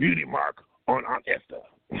as a beauty mark on Aunt Esther.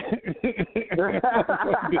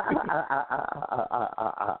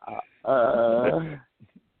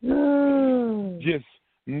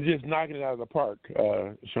 Just knocking it out of the park,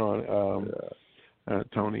 Sean,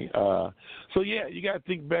 Tony. So yeah, you got to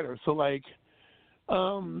think better. So like,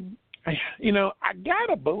 I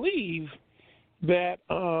gotta believe that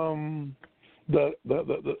the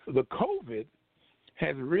COVID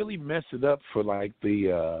has really messed it up for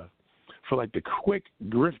the quick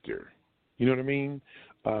grifter. You know what I mean?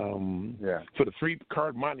 For the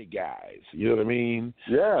 3-card money guys. You know what I mean?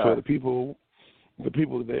 Yeah. For the people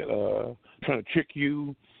that trying to trick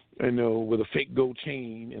you with a fake gold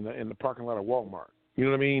chain in the parking lot of Walmart. You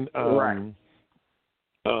know what I mean? Right.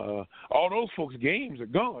 All those folks' games are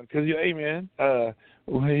gone because, hey, man, hey,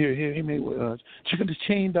 man, check out this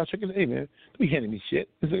chain, dog. Check out, hey, man, don't be handing me shit.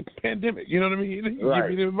 It's a pandemic. You know what I mean? Right.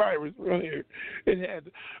 Give me the virus right here. In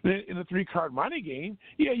the 3-card money game,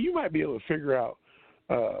 yeah, you might be able to figure out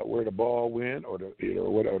where the ball went or the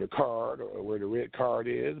card or where the red card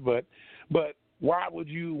is, but why would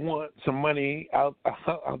you want some money out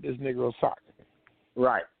this Negro's sock?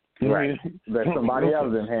 Right. Right. That somebody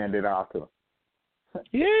else then handed off to him.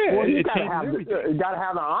 Yeah, well, you gotta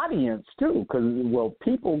have an audience too, because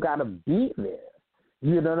people gotta be there.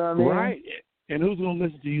 You know what I mean? Right. And who's gonna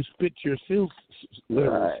listen to you spit your sales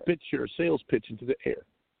pitch into the air?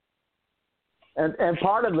 And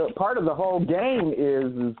part of the whole game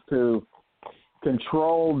is to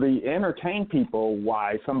control entertain people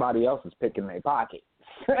while somebody else is picking their pocket.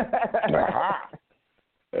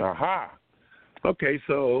 Aha. Okay,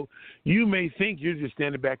 so you may think you're just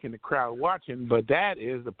standing back in the crowd watching, but that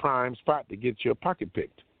is the prime spot to get your pocket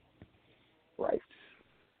picked. Right.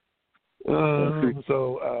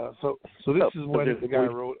 So this is what the guy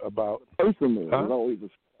wrote about. Personally, it's always a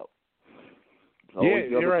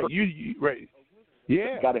you're right. You right.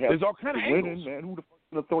 Yeah. Gotta have there's all kind of winning, angles. man. Who the fuck is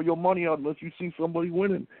gonna throw your money out unless you see somebody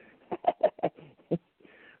winning?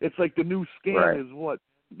 It's like the new scam is what?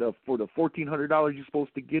 For the $1,400 you're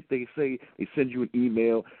supposed to get, they send you an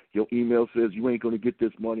email. Your email says you ain't going to get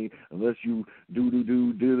this money unless you do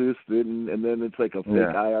this, and then it's like a fake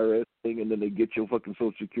IRS thing, and then they get your fucking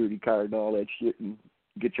Social Security card and all that shit and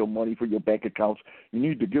get your money for your bank accounts. You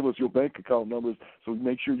need to give us your bank account numbers so we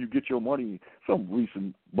make sure you get your money. Some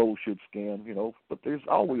recent bullshit scam, but there's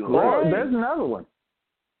always there's another one.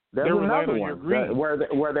 There's another one where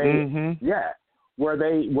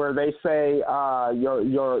they where they say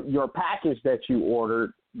your package that you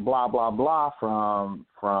ordered, blah blah blah, from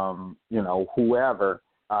whoever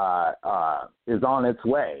is on its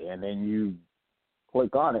way, and then you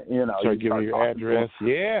click on it. So give me your address.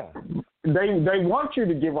 Yeah. They want you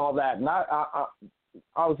to give all that, and I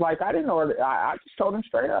was like, I didn't order. I just told them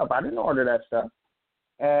straight up, I didn't order that stuff.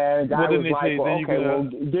 And the guy was like,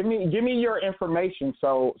 give me your information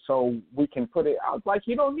so we can put it. I was like,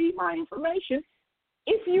 you don't need my information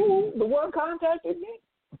if you the one contacted me.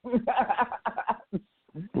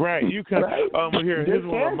 Right, you can. Here's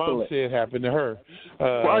what my mom said happened to her.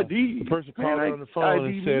 The person called her on the phone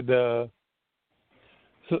and said,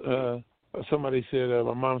 somebody said,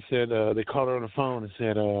 my mom said, they called her on the phone and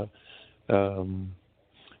said,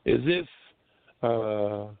 is this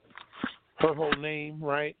her whole name,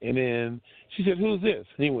 right? And then she said, who's this?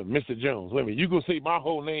 And he went, Mr. Jones. Wait a minute, you going to say my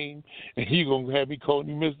whole name and you going to have me calling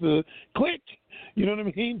you Mr. Click? You know what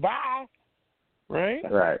I mean? Bye. Right?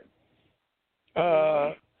 Right.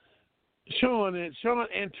 Sean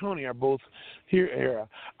and Tony are both here.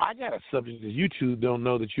 I got a subject that you two don't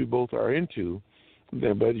know that you both are into,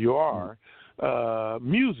 but you are.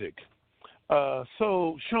 Music.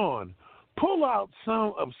 So, Sean, pull out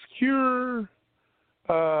some obscure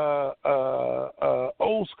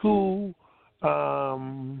old school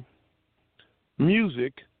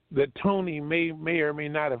music that Tony may or may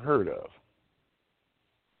not have heard of.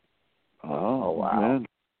 Oh wow!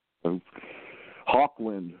 Man.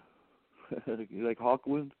 Hawkwind. You like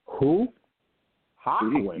Hawkwind? Who?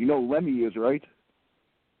 Hawkwind. You know Lemmy is, right?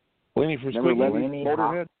 Lenny for Lemmy,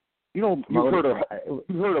 Motorhead. You've heard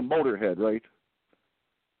of Motorhead, right?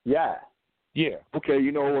 Yeah. Yeah. Okay,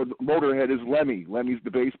 Motorhead is Lemmy. Lemmy's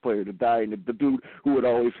the bass player that died, and the dude who would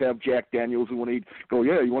always have Jack Daniels, and when he'd go,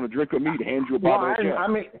 yeah, you want to drink with me, he'd hand you a bottle of Jack. I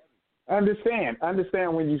mean, understand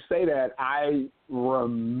when you say that. I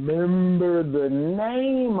remember the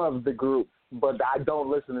name of the group, but I don't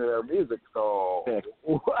listen to their music, so.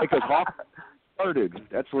 Because Hawk started.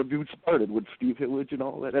 That's what dude started with Steve Hillage and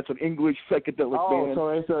all that. That's an English psychedelic band.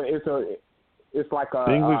 Oh, so it's like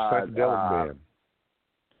a English psychedelic band.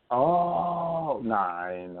 Oh, nah,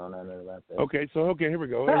 I ain't know nothing about that. Okay, here we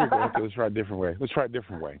go. Okay, let's try a different way.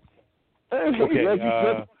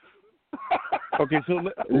 Okay. Okay, so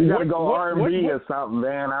you gotta go R&B or something,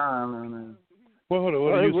 man. I don't know. Well, hold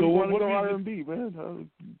on. So what do R&B, man?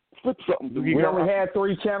 Flip something. We only had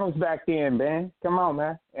 3 channels back then, man. Come on,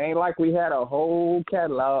 man. Ain't like we had a whole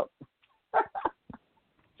catalog.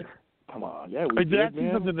 Come on, yeah. Did I see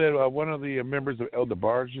something that one of the members of Elder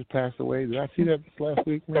Barge just passed away? Did I see that this last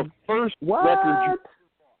week, man? The first record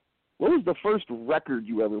what was the first record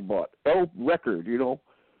you ever bought? Record,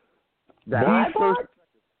 That I bought?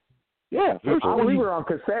 Yeah, we were on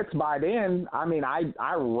cassettes by then. I mean,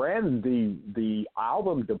 I ran the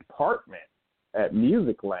album department at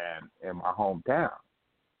Musicland in my hometown.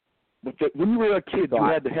 But when you were a kid, you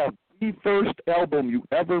had to have the first album you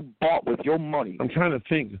ever bought with your money. I'm trying to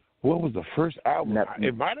think. What was the first album?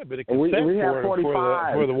 It might have been a cassette we had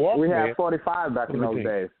 45. for the Walkman. We had 45 back in those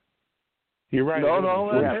days. You're right.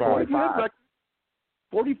 No, we had 45.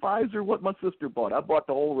 45s are what my sister bought. I bought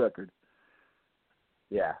the whole record.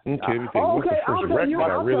 Yeah. Okay. I'll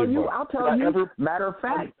tell you. Matter of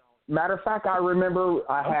fact, I remember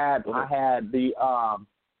I had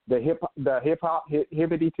the hip hop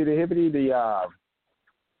hibbity to the hibbity, the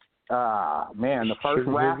first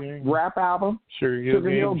rap album, Sugar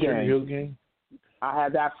Hill Gang. I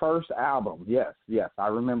had that first album. Yes, I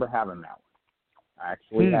remember having that one. I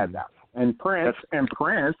actually had that one. And Prince,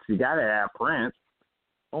 you gotta have Prince.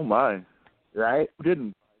 Oh my! Right?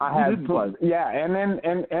 Didn't I had and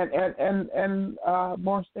then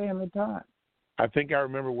more Stanley Time. I think I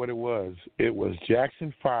remember what it was. It was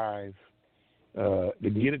Jackson 5, the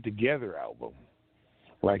Get It Together album,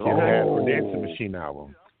 like it had, or Dancing Machine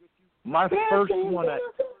album. My first one I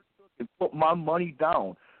put my money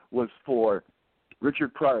down was for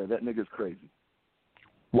Richard Pryor. That nigga's crazy.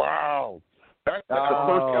 Wow. That's the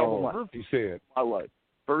first album Murphy said. My life.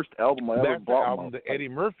 First album I ever bought. That's the album that Eddie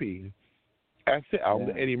Murphy. That's the album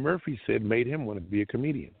that Eddie Murphy said made him want to be a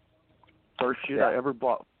comedian. First shit I ever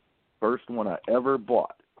bought. First one I ever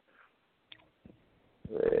bought.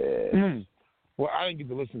 Well, I didn't get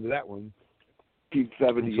to listen to that one.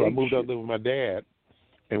 1978. So I moved out there with my dad.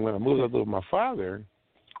 And when I moved out there with my father,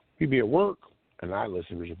 he'd be at work, and I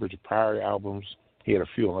listened to Richard Pryor albums. He had a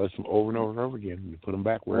few. I listened over and over and over again to put them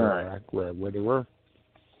back where they were.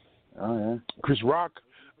 Oh, yeah. Chris Rock.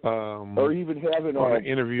 Or even having an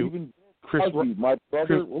interview. Even Chris Cosby, my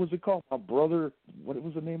brother, what was it called? My brother, what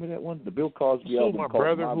was the name of that one? The Bill Cosby album. My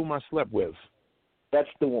brother whom I slept with. That's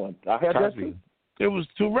the one. I had Cosby. that too. It was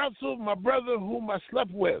To Russell, my brother whom I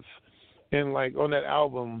slept with. And like on that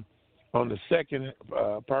album, on the second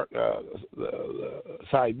part, the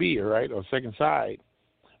side B, right, or second side,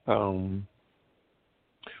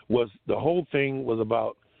 was the whole thing was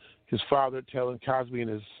about his father telling Cosby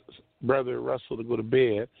and his brother Russell to go to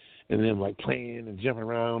bed, and then like playing and jumping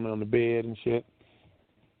around on the bed and shit.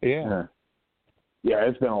 Yeah,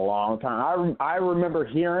 it's been a long time. I remember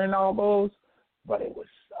hearing all those, but it was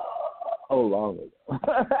so long ago.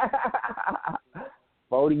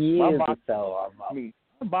 40 years or so.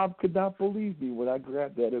 Bob could not believe me when I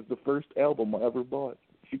grabbed that as the first album I ever bought.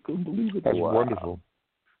 She couldn't believe it. That's wonderful.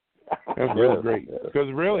 That's really great.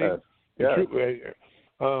 Because really,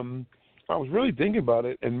 I was really thinking about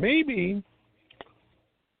it, and maybe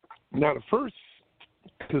now the first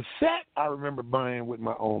cassette I remember buying with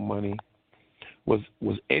my own money was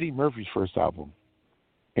Eddie Murphy's first album.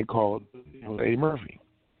 It called Eddie Murphy,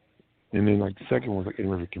 and then like the second one was like Eddie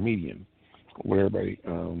Murphy Comedian, where everybody.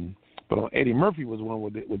 But on Eddie Murphy was the one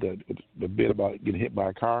with the bit about getting hit by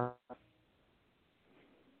a car.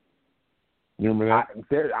 You remember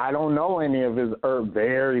that? I don't know any of his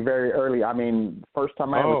very, very early. I mean, first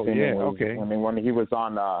time I ever seen him was when he was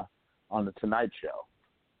on the Tonight Show.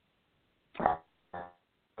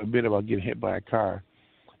 A bit about getting hit by a car,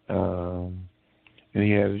 and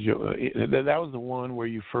he had that was the one where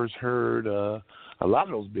you first heard a lot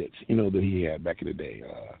of those bits, that he had back in the day.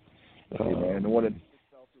 Man, the one that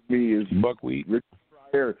me is Buckwheat, Richard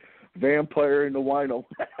Pryor, Vampire in the Wino.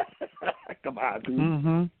 Come on,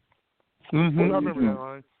 dude. I remember that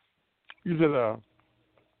line. You said,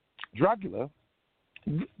 Dracula?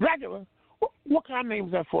 What kind of name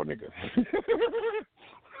is that for, nigga?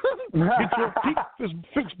 Get your teeth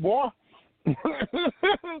fixed, boy.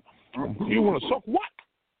 You want to suck what?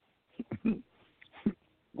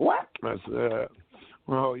 What? That's,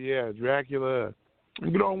 Dracula.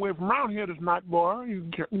 Get on away from around here this night, boy. You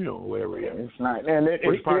whatever. Yeah. It's not, and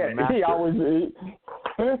he always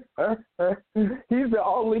he's the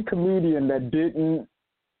only comedian that didn't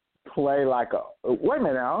play like a. Wait a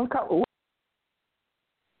minute,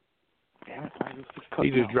 he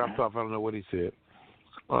just dropped off. I don't know what he said.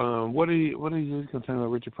 What are you going to tell me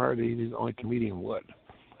about Richard Pryor? He's the only comedian. What?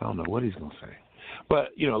 I don't know what he's going to say.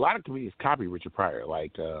 But a lot of comedians copy Richard Pryor,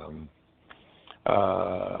 like.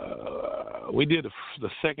 We did the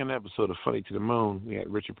second episode of Funny to the Moon. We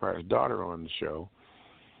had Richard Pryor's daughter on the show,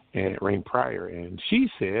 and Rain Pryor, and she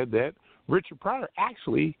said that Richard Pryor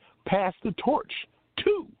actually passed the torch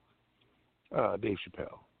to Dave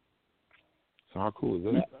Chappelle. So how cool is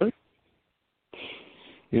that?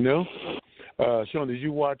 Sean, did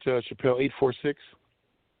you watch Chappelle 846?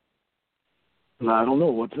 No, I don't know.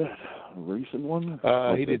 What's that? A recent one?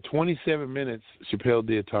 He did 27 minutes. Chappelle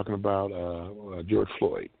did talking about George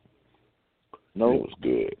Floyd. No, it was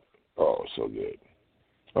good. Oh, so good.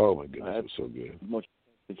 Oh my goodness, it was so good. Much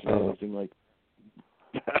It's not anything like.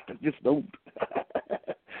 Just don't.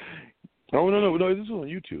 Oh no! This is on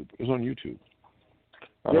YouTube. It's on YouTube.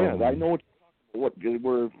 Yeah, I know what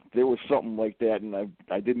there was something like that, and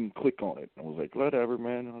I didn't click on it. I was like, whatever,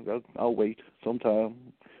 man. I'll wait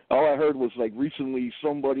sometime. All I heard was like recently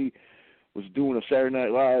somebody was doing a Saturday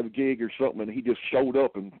Night Live gig or something, and he just showed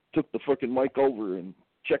up and took the freaking mic over and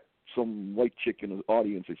checked some white chick in the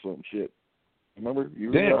audience or some shit. Remember?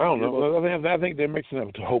 Damn, I don't know. I think they're mixing up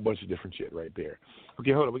a whole bunch of different shit right there.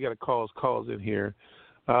 Okay, hold on. We got calls in here.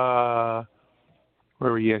 Where are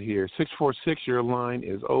we at here? 646, your line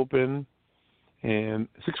is open. And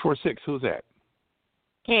 646, who's that?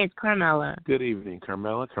 Hey, it's Carmela. Good evening,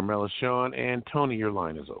 Carmela. Carmela, Sean, and Tony, your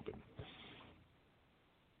line is open.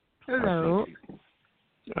 Hello.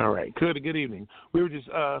 All right, good evening. We were just,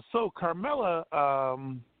 so Carmela,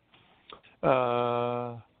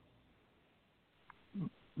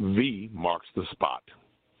 V marks the spot,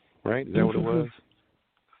 right? Is that what it was?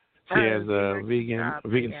 She has a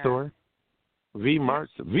vegan store. V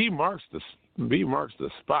marks the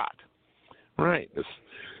spot, right?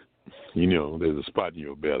 There's a spot in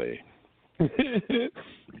your belly that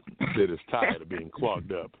is tired of being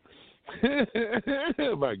clogged up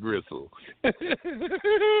by gristle.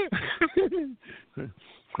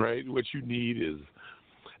 Right? What you need is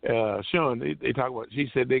Sean, they talk about, she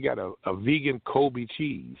said they got a vegan Colby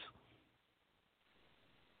cheese.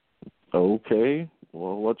 Okay.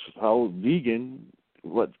 Well, how vegan?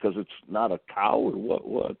 What, because it's not a cow or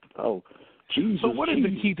what? How cheese So is what cheese.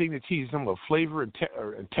 is the key thing to cheese? Some of flavor and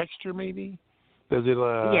texture maybe? Does it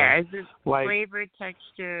it's just like flavor,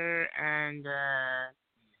 texture, and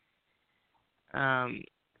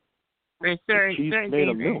there's certain things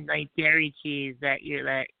in like dairy cheese that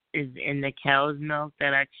is in the cow's milk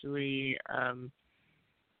that actually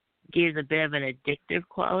gives a bit of an addictive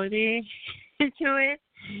quality to it.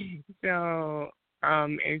 So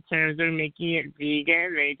in terms of making it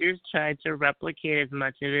vegan, they just try to replicate as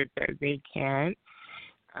much of it as they can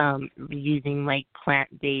using like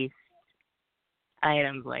plant-based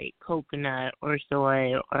items like coconut or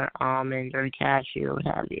soy or almond or cashew or what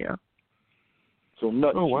have you. So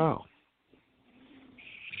nut cheese. Oh, wow.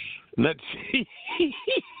 Nut cheese.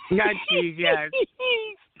 Nut cheese, yes. Nut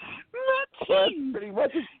cheese. That's pretty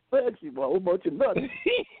much a whole bunch of nuts. This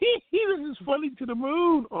is funny to the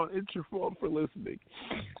moon. It's your fault for listening.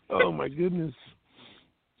 Oh, my goodness.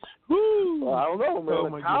 Woo. Well, I don't know,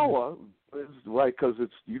 man. The cow is right because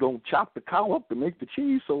you don't chop the cow up to make the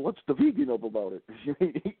cheese. So what's the vegan up about it? You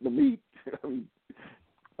ain't eating the meat. I mean,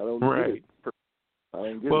 I don't get it. I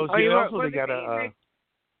don't get it. See, also they got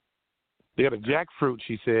a jackfruit.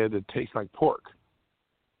 She said that tastes like pork.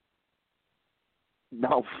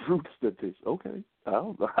 Now fruits that taste okay. I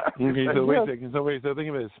don't know. Okay, so wait a second. So think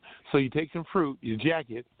of this. So you take some fruit, you jack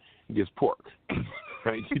it, it gets pork.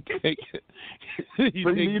 Right? You take it.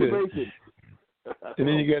 You take it. And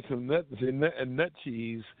then you got some nuts and nut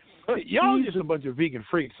cheese. Y'all just a bunch of vegan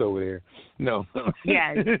freaks over there. No.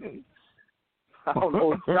 Yeah. I don't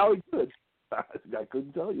know. It's probably good. I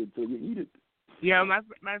couldn't tell you until you eat it. Yeah, my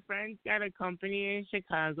friend's got a company in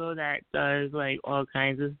Chicago that does like all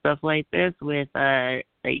kinds of stuff like this with like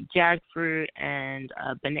jackfruit and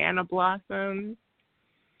banana blossoms.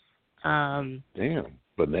 Damn,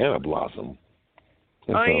 banana blossom.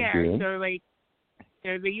 That good. So like,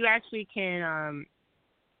 you actually can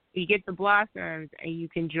you get the blossoms and you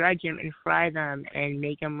can dredge them and fry them and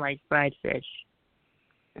make them like fried fish.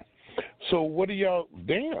 So what do y'all?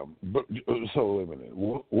 Damn. But so wait a minute.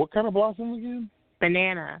 What kind of blossom again?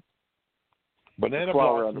 Banana. Banana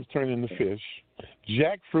blossoms turn into fish.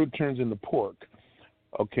 Jackfruit turns into pork.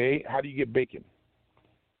 Okay. How do you get bacon?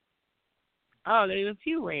 Oh, there's a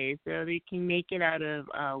few ways. So they can make it out of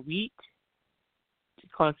wheat.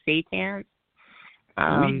 It's called seitan.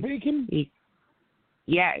 Wheat bacon?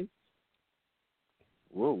 Yes.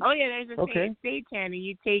 Whoa. Oh yeah, there's a seitan, and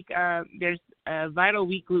you take there's vital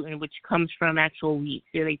wheat gluten, which comes from actual wheat.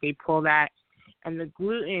 So like they pull that, and the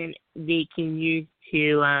gluten they can use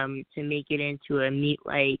to make it into a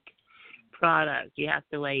meat-like product. You have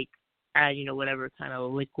to like add whatever kind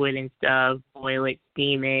of liquid and stuff, boil it,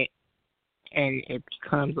 steam it, and it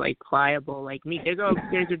becomes like pliable like meat. There's a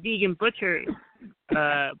vegan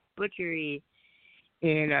butchery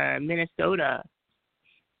in Minnesota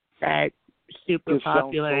that's super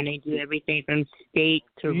popular, and they do everything from steak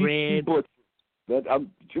to ribs. That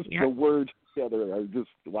the words together are just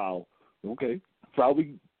wow. Okay,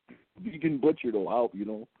 probably vegan butcher will help.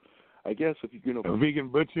 I guess if you're gonna a vegan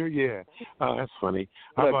butcher, yeah. Oh, that's funny.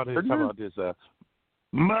 How about this?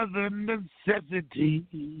 Mother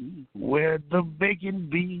necessity, where the bacon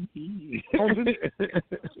be.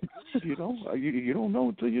 You don't know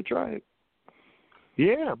until you try it.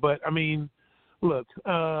 Yeah, but I mean, look,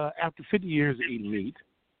 after 50 years of eating meat,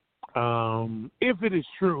 if it is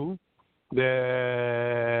true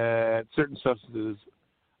that certain substances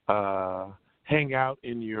hang out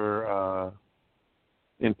in your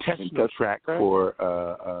intestinal tract for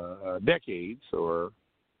decades or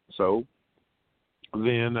so,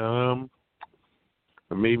 then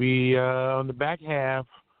maybe on the back half,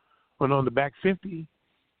 or on the back 50,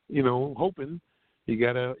 hoping you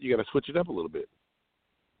gotta switch it up a little bit.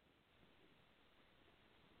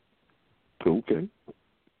 Okay.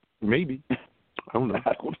 Maybe. I don't know.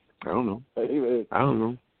 I don't know. I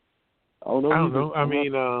don't know. I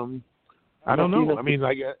mean, I don't know. I mean,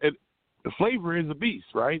 like, the flavor is a beast,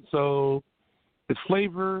 right? So it's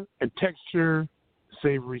flavor and texture,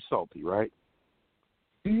 savory, salty, right?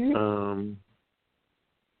 Mm-hmm.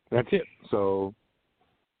 That's it. So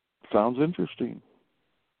sounds interesting.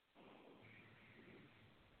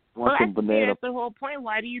 Well, actually, that's the whole point.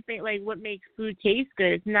 Why do you think, like, what makes food taste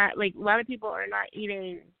good? It's not, like, a lot of people are not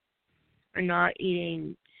eating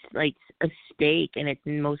like a steak in its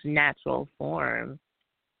most natural form.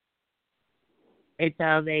 It's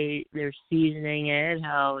how they're seasoning it,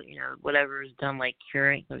 how, whatever is done, like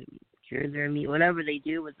cure their meat, whatever they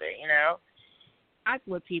do with it, That's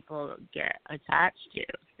what people get attached to.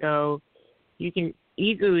 So you can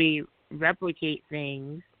easily replicate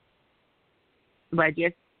things by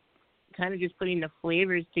just kind of just putting the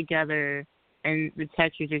flavors together and the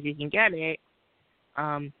textures as you can get it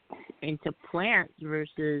into plants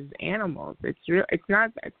versus animals. It's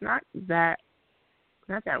not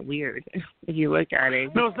that weird if you look at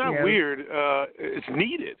it. No, it's not weird. It's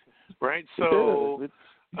needed, right? So,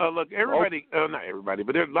 look, everybody, not everybody,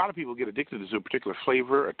 but there are a lot of people get addicted to a particular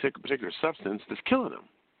flavor, a particular substance that's killing them.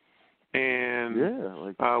 And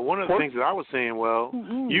one of the things that I was saying,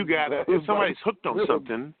 you got if somebody's hooked on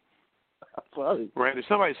something, right? If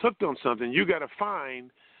somebody's hooked on something, you got to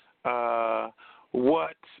find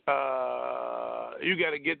what you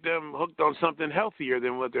got to get them hooked on something healthier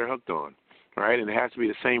than what they're hooked on, right? And it has to be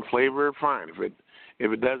the same flavor. Fine. If it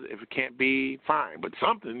can't be, fine. But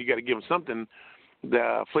something, you got to give them something.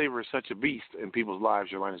 The flavor is such a beast in people's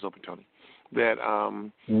lives. Your line is open, Tony. That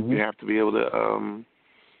you have to be able to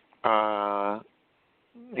have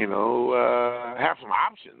some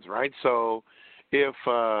options, right? So if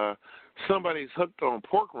somebody's hooked on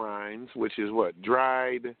pork rinds, which is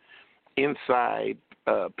dried inside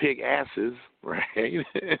pig asses, right,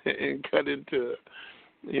 and cut into,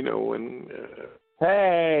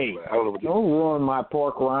 hey, don't ruin my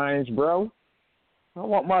pork rinds, bro. I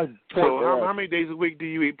want my pork rinds. How many days a week do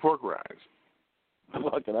you eat pork rinds?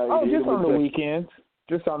 Just on the weekends.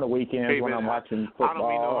 Just on the weekends, hey, when I'm watching football I don't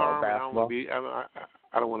mean no harm. or basketball.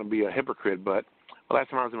 I don't want to be a hypocrite, but the last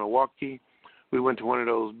time I was in Milwaukee, we went to one of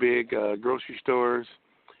those big grocery stores,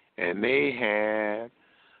 and they had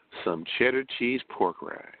some cheddar cheese pork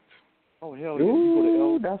rinds. Oh, hell yeah.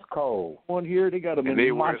 Ooh, that's cold. One here, they got them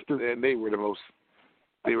in monster. And they were the most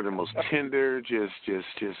tender, just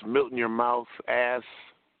melt in your mouth ass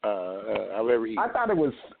I've ever eaten. I thought it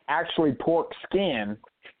was actually pork skin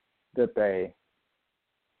that they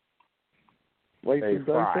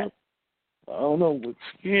fry. I don't know. With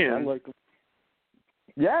skin.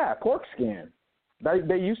 Yeah, pork skin.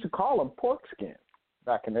 They used to call them pork skin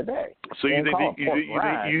back in the day. So you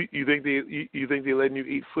think they're letting you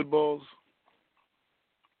eat footballs?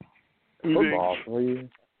 Footballs? Please.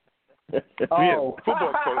 Oh,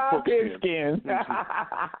 football pork skin.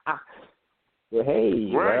 Well,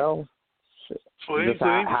 hey, right. Well, so it ain't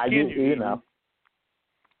the skin you know.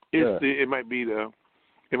 It might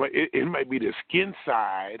be the skin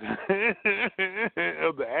side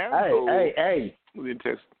of the asshole. Hey. The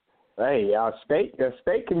intestine. Hey, a steak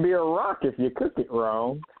can be a rock if you cook it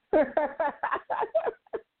wrong.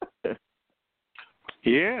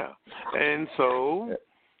 Yeah, and so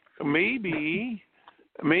maybe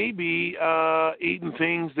eating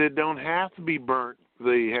things that don't have to be burnt,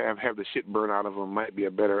 they have the shit burnt out of them, might be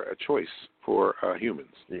a better choice for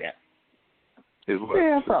humans. Yeah, is what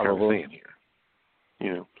I'm kind of saying here.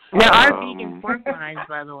 There are vegan pork rinds,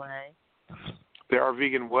 by the way. There are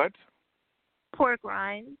vegan what? Pork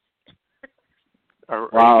rinds. Are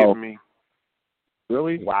you kidding me?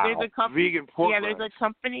 Really? Wow. There's a vegan pork rinds. There's a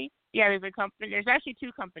company. Yeah, there's a company. There's actually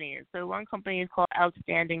two companies. So one company is called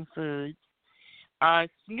Outstanding Foods.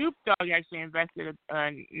 Snoop Dogg actually invested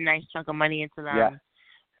a nice chunk of money into them.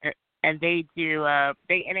 Yeah. And they do.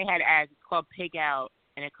 They had ads. It's called Pig Out,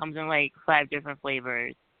 and it comes in like 5 different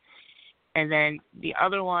flavors. And then the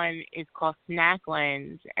other one is called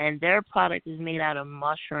Snacklands, and their product is made out of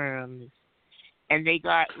mushrooms. And they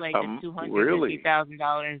got like a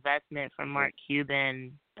 $250,000 investment from Mark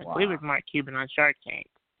Cuban. I believe it was Mark Cuban on Shark Tank.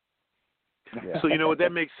 Yeah. So you know what,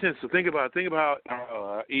 that makes sense. So think about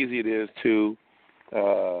how easy it is to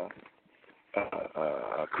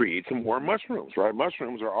create some more mushrooms, right?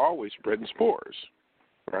 Mushrooms are always spreading spores,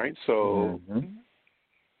 right? So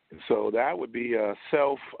so that would be a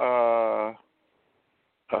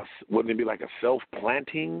wouldn't it be like a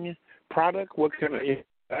self-planting product? What kind of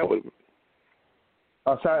that would?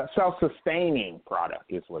 A self-sustaining product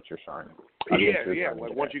is what you're saying. Yeah.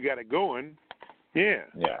 Well, once you got it going, yeah.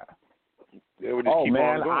 It would just keep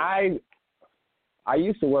on going. I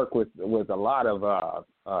used to work with a lot of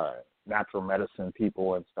natural medicine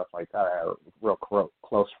people and stuff like that. I had a real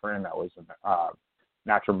close friend that was a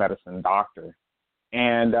natural medicine doctor.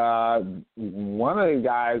 And one of the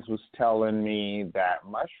guys was telling me that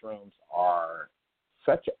mushrooms are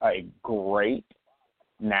such a great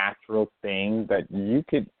natural thing that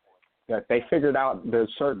they figured out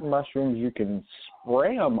there's certain mushrooms you can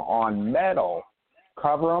spray them on metal,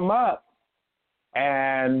 cover them up,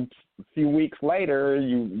 and a few weeks later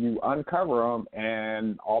you uncover them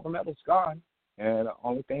and all the metal's gone, and the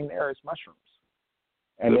only thing there is mushrooms.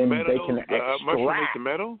 And then they can extract the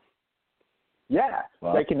metal. Yeah,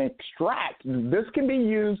 they can extract. This can be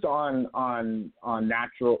used on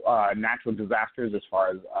natural disasters as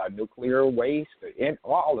far as nuclear waste and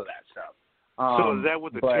all of that stuff. So is that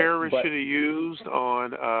what the terrorists should have used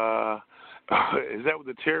on? Is that what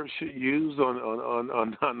the terrorists should have used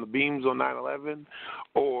on the beams on 9/11,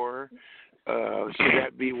 or should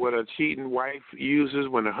that be what a cheating wife uses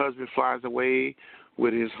when her husband flies away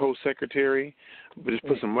with his whole secretary? But just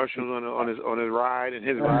put some mushrooms on his ride, and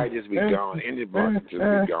his ride just be gone. Engine block just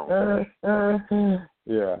be gone.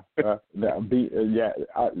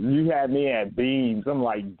 You had me at beams. I'm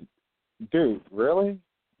like, dude, really?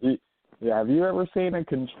 Yeah. Have you ever seen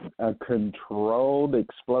a controlled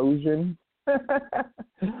explosion? That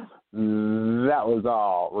was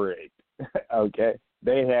all rigged. Okay,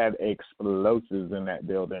 they had explosives in that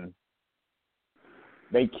building.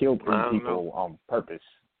 They killed 3 people on purpose.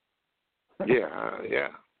 Yeah,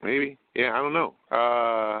 maybe. Yeah, I don't know.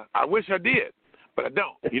 I wish I did, but I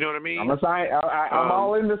don't. You know what I mean? I'm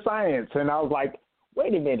all into science, and I was like,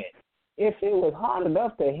 wait a minute. If it was hard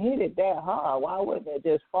enough to hit it that hard, why wouldn't it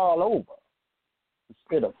just fall over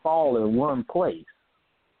instead of fall in one place?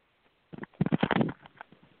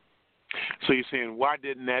 So you're saying, why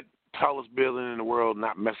didn't that tallest building in the world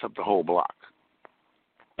not mess up the whole block?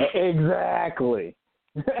 Exactly.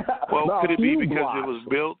 Well, could it be because it was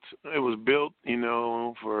built,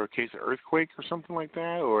 for a case of earthquake or something like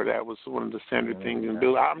that, or that was one of the standard things in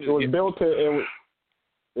build? It was built to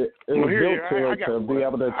be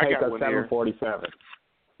able to take a 747.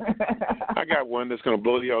 I got one that's going to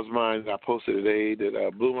blow y'all's minds. I posted today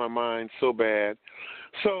that blew my mind so bad.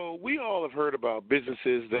 So we all have heard about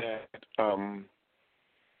businesses that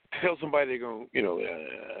tell somebody they're going,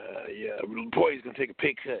 employees going to take a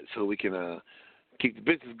pay cut so we can keep the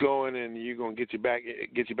business going, and you're going to get you back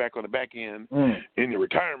on the back end in your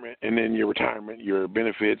retirement, and then your retirement, your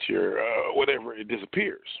benefits, your whatever, it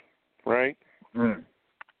disappears, right? Mm.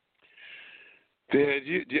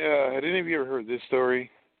 Had any of you ever heard this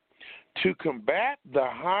story? To combat the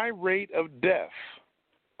high rate of death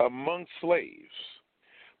among slaves,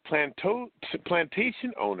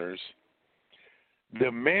 plantation owners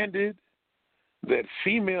demanded that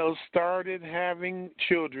females started having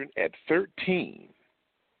children at 13.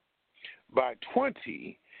 By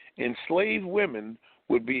 20, enslaved women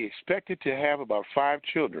would be expected to have about 5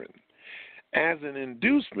 children. As an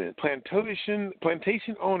inducement,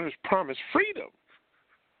 plantation owners promised freedom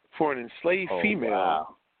for an enslaved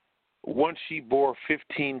female once she bore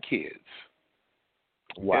 15 kids.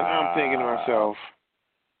 Wow. And I'm thinking to myself,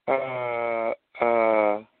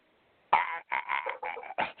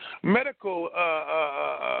 medical,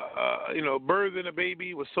 birthing a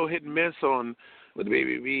baby was so hit and miss on with the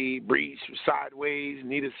baby be breached sideways,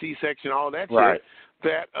 need a C-section, all that shit,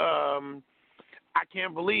 that I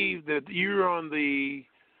can't believe that you're on the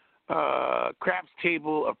craps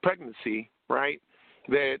table of pregnancy, right?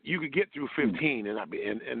 That you could get through 15 and not be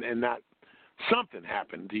and not something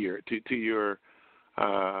happened to your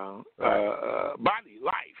body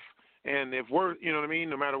life. And if we're, you know what I mean,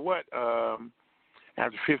 no matter what,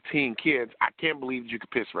 after 15 kids, I can't believe you could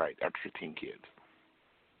piss right after 15 kids.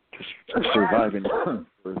 Just surviving.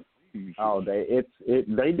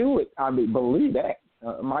 They do it. I mean, believe that.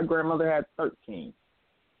 My grandmother had 13.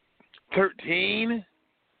 13?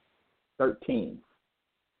 13.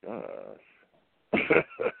 gosh.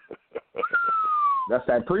 That's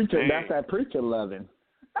that preacher. Dang. That's that preacher loving.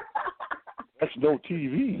 That's no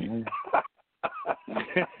TV.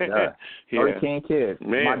 Yeah. 13 kids.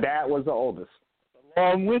 Man. My dad was the oldest. A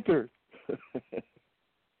long winter.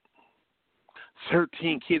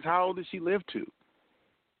 13 kids. How old did she live to?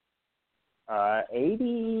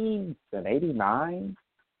 80 and 89.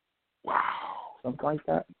 Wow. Something like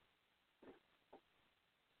that.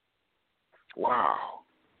 Wow.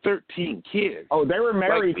 13 kids. Oh, they were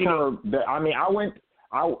married for. When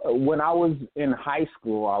I was in high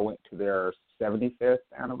school, I went to their 75th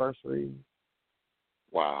anniversary.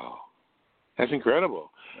 Wow, that's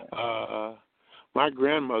incredible. My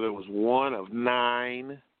grandmother was one of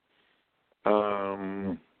 9.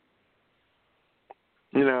 I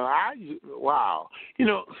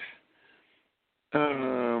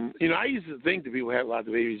used to think that people had lots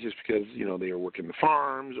of babies just because they were working the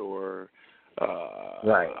farms or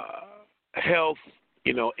health,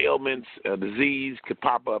 ailments, disease could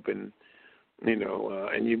pop up and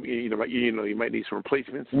you might need some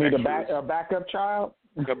replacements. You need a backup child.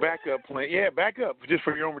 A backup plan, backup just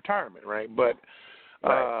for your own retirement, right? But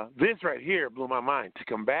this right here blew my mind. To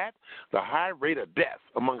combat the high rate of death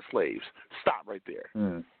among slaves, stop right there.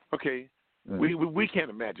 Okay, we can't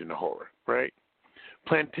imagine the horror, right?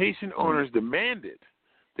 Plantation owners demanded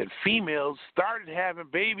that females started having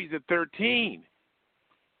babies at 13.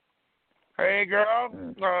 Hey, girl,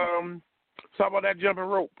 how about that jumping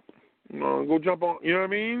rope? Go jump on. You know what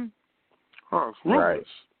I mean? It's ruthless. Right.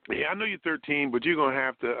 Yeah, I know you're 13, but you're gonna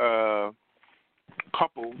have to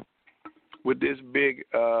couple with this big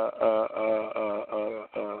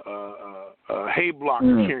hay block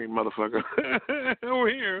carrying motherfucker over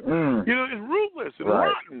here. It's ruthless and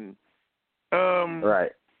rotten.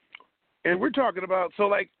 Right. And we're talking about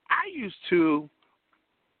I used to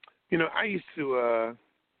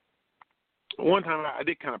one time I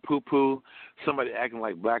did kind of poo-poo somebody acting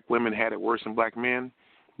like black women had it worse than black men,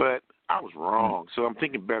 but I was wrong. So I'm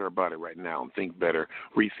thinking better about it right now. Think better,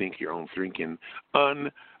 rethink your own thinking,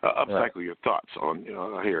 upcycle your thoughts on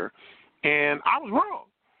here. And I was wrong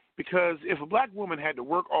because if a black woman had to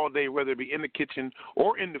work all day, whether it be in the kitchen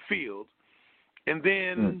or in the field, and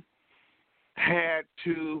then had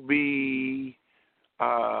to be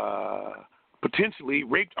potentially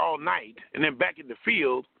raped all night and then back in the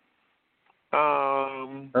field,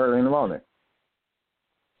 early in the morning.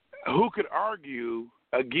 Who could argue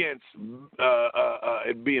against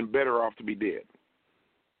it being better off to be dead?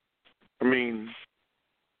 I mean,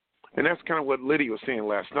 and that's kind of what Lydia was saying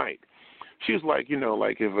last night. She was like,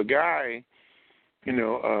 if a guy,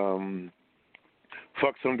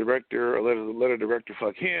 fuck some director or let a director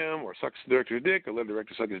fuck him or sucks the director's dick or let the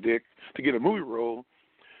director suck his dick to get a movie role,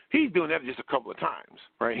 he's doing that just a couple of times,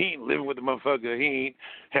 right? He ain't living with the motherfucker. He ain't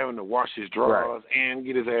having to wash his drawers and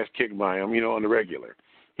get his ass kicked by him, on the regular.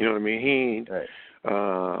 You know what I mean? He ain't,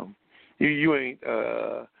 you ain't,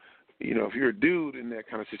 if you're a dude in that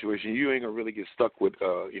kind of situation, you ain't going to really get stuck with,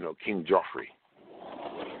 King Joffrey,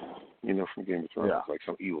 from Game of Thrones, like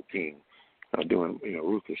some evil king doing,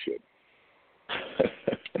 ruthless shit.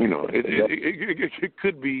 It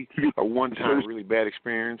could be a one-time really bad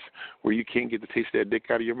experience where you can't get the taste of that dick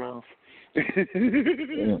out of your mouth.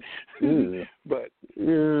 But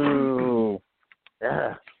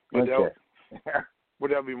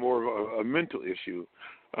that would be more of a mental issue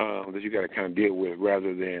that you got to kind of deal with,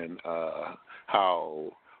 rather than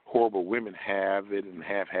how horrible women have it and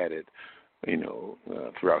have had it,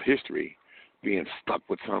 throughout history, being stuck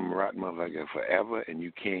with some rotten motherfucker forever, and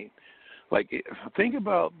you can't. Think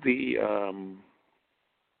about the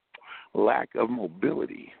lack of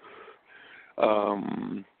mobility.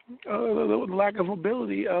 The lack of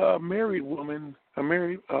mobility a married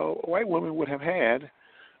white woman would have had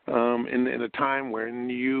in a time when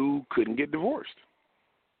you couldn't get divorced.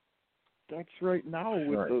 That's right now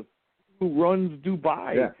with the who runs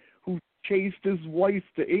Dubai, who chased his wife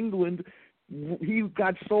to England. He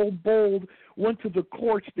got so bold, went to the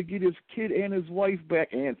courts to get his kid and his wife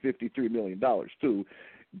back, and $53 million too.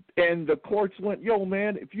 And the courts went, yo,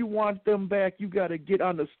 man, if you want them back, you got to get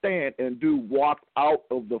on the stand and walk out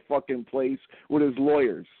of the fucking place with his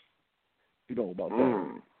lawyers. You know about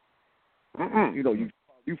that.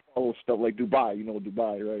 You follow stuff like Dubai. You know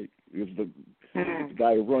Dubai, right? The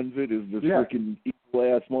guy who runs it is this freaking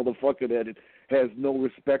evil-ass motherfucker that has no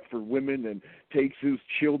respect for women and takes his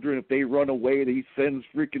children. If they run away, he sends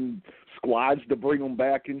freaking squads to bring them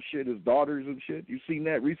back and shit, his daughters and shit. You seen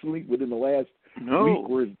that recently within the last week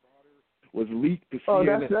where his daughter was leaked to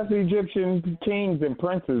CNN? That's the Egyptian kings and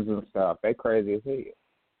princes and stuff. They crazy as hell.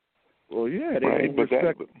 Well, yeah, they don't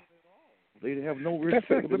respect They have no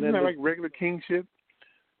respect. Isn't that like regular king shit?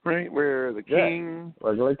 Right, where the king,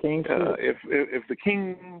 regular king. If the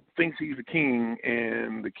king thinks he's the king,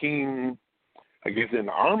 and the king, I guess, in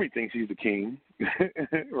the army thinks he's the king,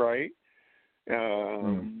 right?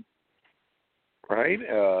 Right,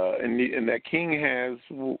 and that king has,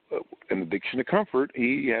 an addiction to comfort.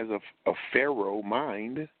 He has a pharaoh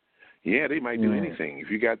mind. Yeah, they might do anything if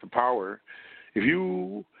you got the power. If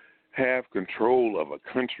you have control of a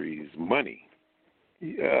country's money,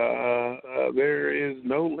 there is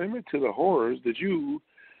no limit to the horrors that you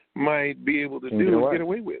might be able to do and get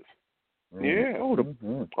away with. Yeah,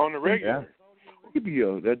 on the regular.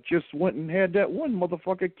 Arabia that just went and had that one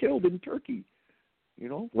motherfucker killed in Turkey.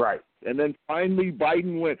 Right. And then finally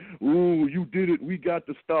Biden went, ooh, you did it, we got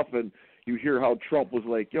the stuff. And you hear how Trump was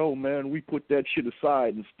like, yo, man, we put that shit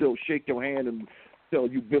aside and still shake your hand and sell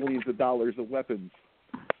you billions of dollars of weapons.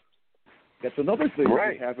 That's another thing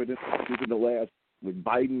that happened in the last, when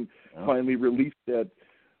Biden finally released that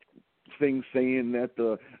thing saying that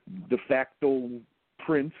the de facto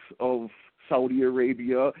prince of Saudi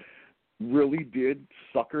Arabia really did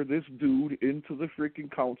sucker this dude into the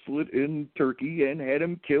freaking consulate in Turkey and had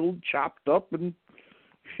him killed, chopped up, and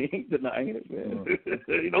he ain't denying it, man.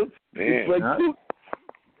 It's like Putin,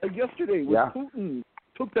 yesterday when Putin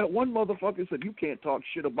took that one motherfucker and said, you can't talk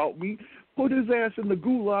shit about me, put his ass in the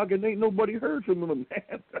gulag, and ain't nobody heard from him,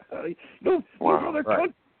 man. Other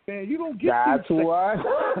countries, man, you don't get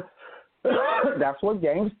that's what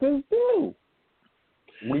gangsters do.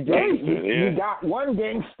 You got one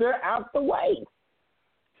gangster out the way.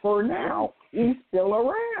 For now, he's still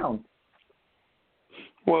around.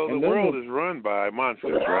 Well, the world is run by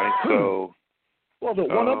monsters, right? So, well, the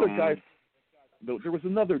one other guy, there was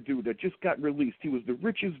another dude that just got released. He was the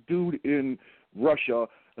richest dude in Russia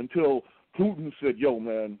until Putin said, yo,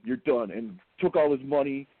 man, you're done, and took all his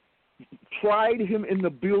money, tried him in the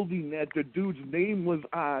building that the dude's name was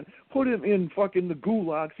on, put him in fucking the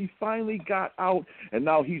gulags. He finally got out, and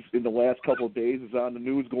now he's, in the last couple of days, is on the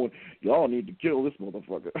news going, y'all need to kill this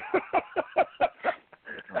motherfucker.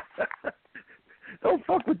 Don't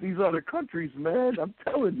fuck with these other countries, man. I'm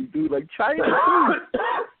telling you, dude. Like China,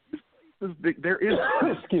 there is,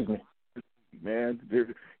 excuse me, man.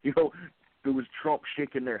 There was Trump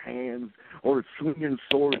shaking their hands or swinging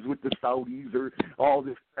swords with the Saudis or all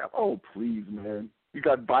this crap. Oh, please, man. You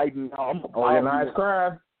got Biden. Organized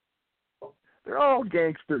crime. They're all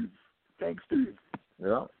gangsters.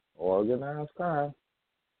 Yeah, organized crime.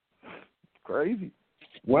 Crazy.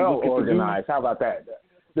 Well organized. How about that?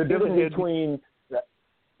 The difference between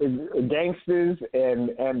gangsters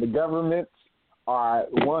and the governments are,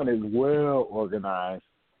 one is well organized.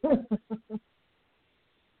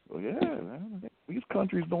 Well, yeah, man. These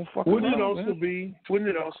countries don't fuck Wouldn't around,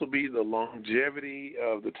 it also be the longevity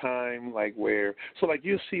of the time, like where, so like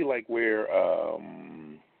you see like where,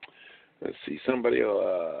 let's see, somebody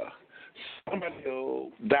will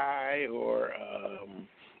die or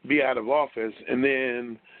be out of office, and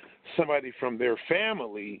then somebody from their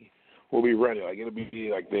family will be running. Like it'll be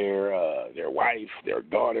like their wife, their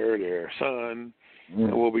daughter, their son,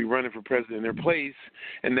 will be running for president in their place,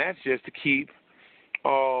 and that's just to keep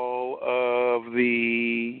all of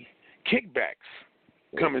the kickbacks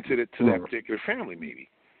coming to that particular family, maybe.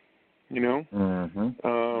 You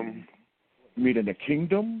mean in the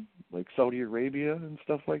kingdom, like Saudi Arabia and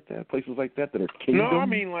stuff like that, places like that are kingdom? No, I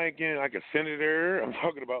mean like like a senator. I'm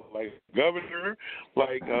talking about like governor,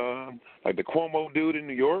 like the Cuomo dude in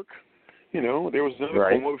New York. There was another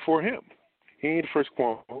Cuomo before him. He ain't the first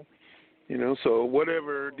Cuomo. So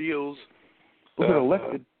whatever deals. Who get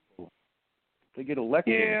elected? They get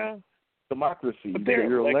elected. Yeah. Democracy. But they're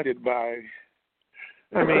elected by.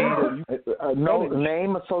 I mean,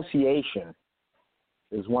 name association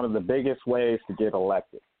is one of the biggest ways to get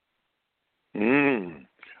elected.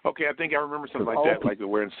 Okay, I think I remember something like that. Like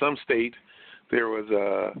where in some state there was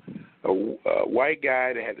a white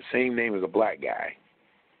guy that had the same name as a black guy,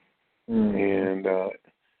 and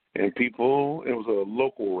people. It was a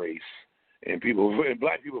local race, and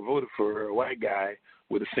black people voted for a white guy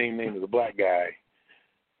with the same name as a black guy,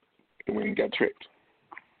 and when he got tricked.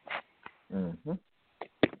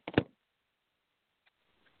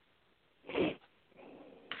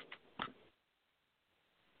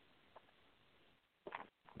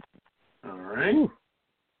 All right.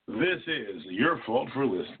 This is your fault for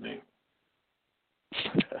listening.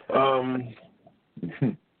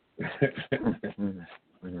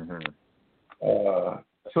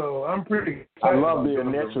 So I'm pretty excited. I love the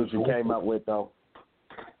initials you came up with, though.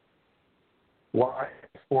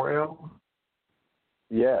 Y4L?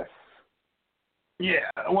 Yes. Yeah,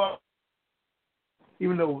 well,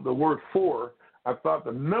 even though the word four, I thought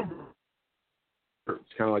the number was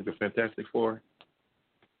kind of like the Fantastic Four.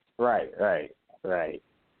 Right. That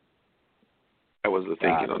was the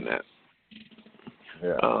thinking on that.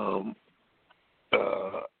 Yeah.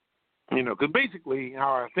 Because basically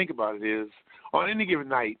how I think about it is, on any given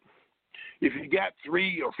night, if you got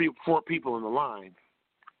 3 or 4 people in the line,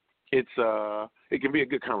 it can be a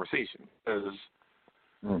good conversation because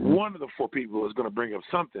one of the 4 people is going to bring up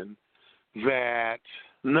something that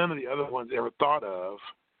none of the other ones ever thought of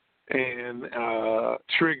and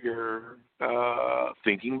trigger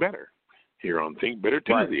thinking better. Here on Think Better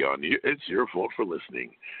Tuesday on It's Your Fault for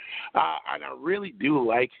Listening. And I really do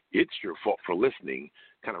like It's Your Fault for Listening.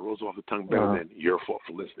 Kind of rolls off the tongue better than Your Fault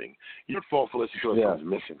for Listening. Your Fault for Listening feels like something's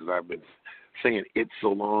missing because I've been saying it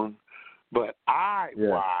so long. But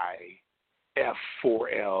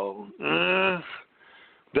IYF4L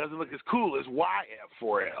doesn't look as cool as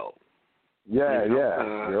YF4L. Yeah.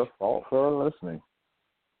 Your fault for listening.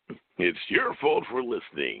 It's your fault for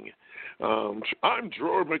listening. I'm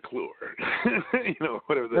Dror McClure.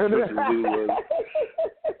 Whatever the person was.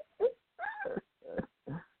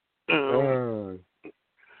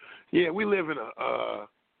 We live in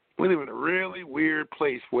a really weird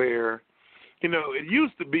place where, it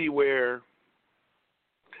used to be where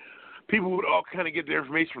people would all kind of get their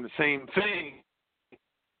information from the same thing,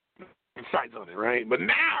 sites on it, right? But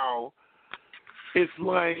now it's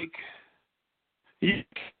like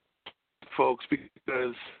folks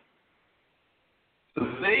because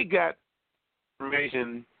they got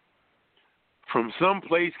information from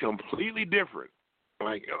someplace completely different.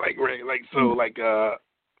 Like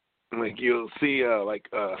you'll see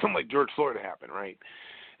something like George Floyd happen, right?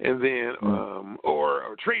 And then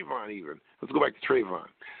or Trayvon even. Let's go back to Trayvon.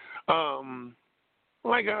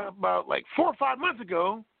 About 4 or 5 months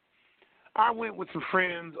ago, I went with some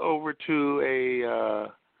friends over to a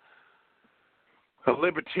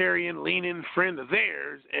libertarian-leaning friend of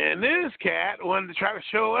theirs, and this cat wanted to try to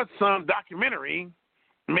show us some documentary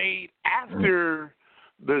made after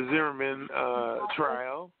the Zimmerman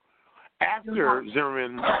trial, after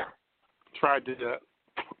Zimmerman tried to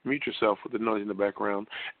mute yourself with the noise in the background,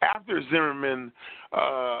 after Zimmerman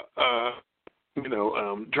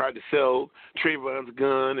tried to sell Trayvon's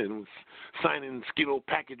gun and was signing Skittle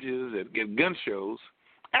packages at gun shows.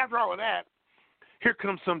 After all of that, here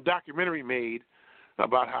comes some documentary made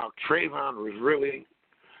about how Trayvon was really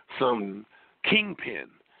some kingpin.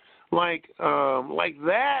 Like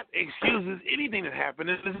that excuses anything that happened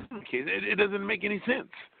in this case. It doesn't make any sense.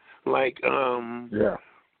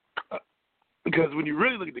 Because when you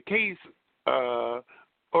really look at the case,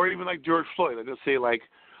 or even like George Floyd, they'll say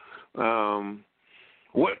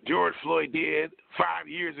what George Floyd did 5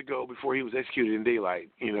 years ago before he was executed in daylight,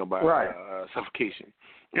 by suffocation.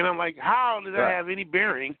 And I'm like, how does that have any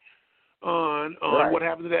bearing on what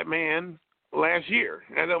happened to that man last year?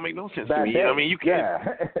 That don't make no sense to me. I mean, you can't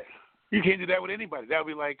you can't do that with anybody. That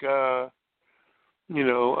would be like I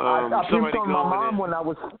somebody on my mom when I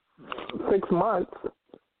was 6 months.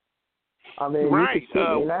 I mean, you can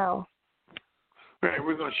shoot me now. Right,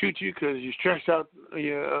 we're gonna shoot you because you stretched out, or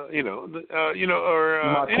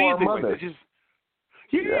my anything mother. like that.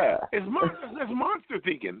 That's monster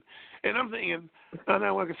thinking. And I'm thinking,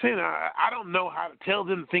 like I said, I don't know how to tell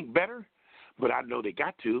them to think better, but I know they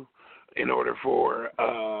got to, in order for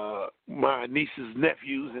my nieces,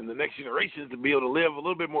 nephews, and the next generations to be able to live a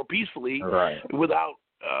little bit more peacefully, without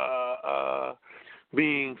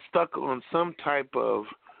being stuck on some type of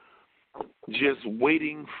just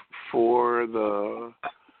waiting for the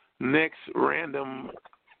next random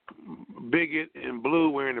bigot in blue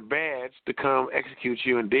wearing a badge to come execute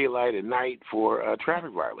you in daylight at night for a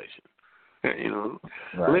traffic violation.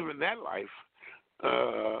 Living that life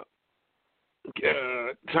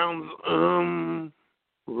sounds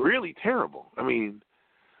really terrible. I mean,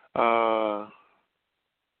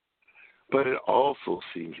 but it also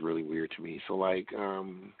seems really weird to me. So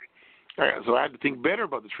so I had to think better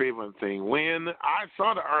about the Trayvon thing. When I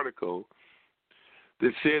saw the article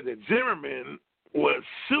that said that Zimmerman was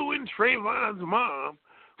suing Trayvon's mom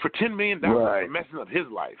for $10 million for messing up his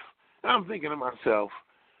life, I'm thinking to myself,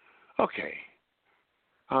 okay,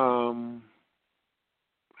 I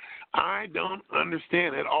don't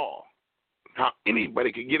understand at all how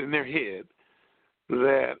anybody could get in their head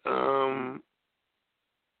that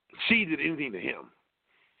she did anything to him.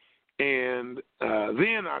 And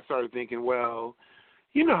then I started thinking, well,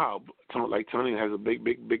 how Tony has a big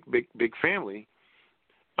family.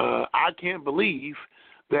 I can't believe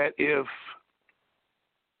that if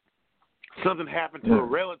something happened to a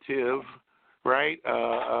relative, right,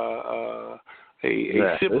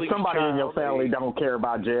 a sibling. Somebody in your family don't care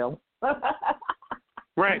about jail.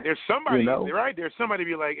 Right, there's somebody, right? There's somebody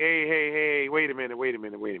be like, hey, wait a minute.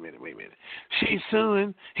 She's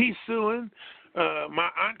suing, he's suing, my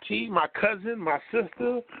auntie, my cousin, my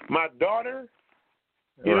sister, my daughter.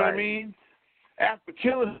 You know what I mean? After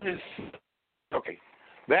killing his, okay,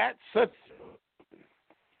 that's such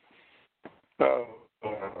of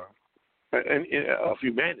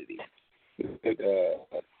humanity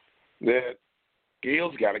that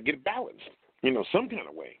Gail's got to get balanced, some kind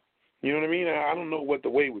of way. You know what I mean? I don't know what the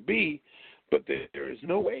way would be, but there is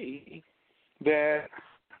no way that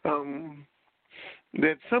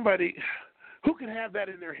that somebody who could have that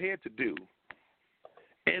in their head to do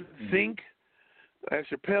and think, as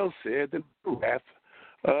Chappelle said, the wrath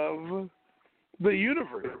of the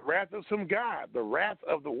universe, the wrath of some God, the wrath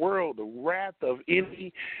of the world, the wrath of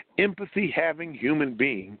any empathy-having human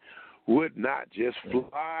being would not just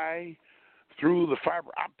fly through the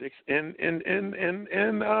fiber optics and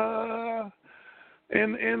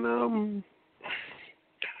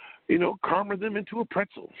karma them into a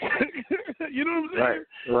pretzel. You know what I'm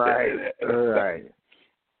saying? Right.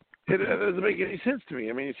 It doesn't make any sense to me.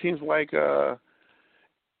 I mean, it seems like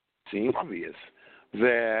seems obvious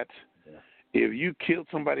that if you killed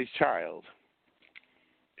somebody's child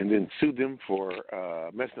and then sued them for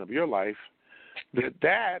messing up your life,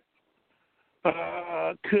 that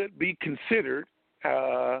could be considered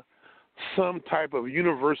some type of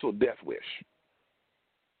universal death wish.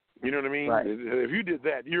 You know what I mean? Right. If you did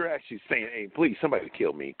that, you're actually saying, "Hey, please, somebody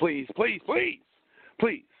kill me, please.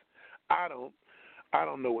 I don't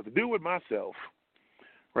know what to do with myself,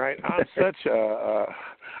 right? I'm such a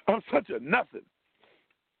nothing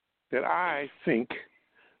that I think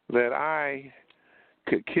that I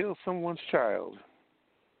could kill someone's child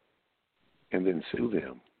and then sue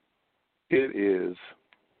them." It is,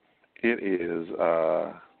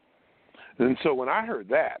 and so when I heard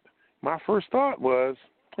that, my first thought was,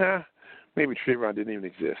 maybe Trayvon didn't even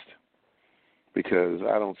exist, because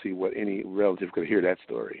I don't see what any relative could hear that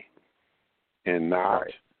story and not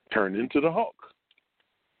turn into the Hulk,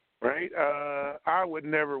 right? I would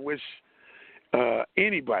never wish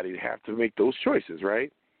anybody to have to make those choices,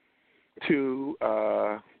 right? To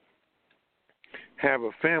have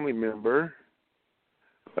a family member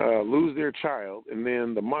lose their child, and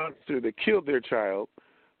then the monster that killed their child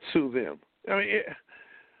sue them. I mean,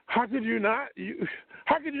 how could you not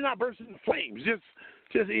burst into flames just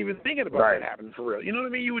even thinking about that happening for real? You know what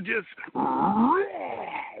I mean? You would just, you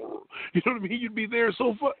know what I mean? You'd be there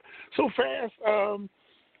so fast.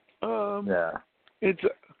 It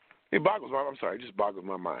boggles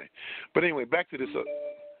my mind. But anyway, back to this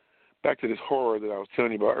horror that I was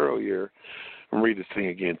telling you about earlier. And read this thing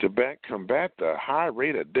again. To combat the high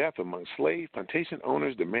rate of death among slave plantation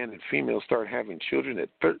owners demanded females start having children at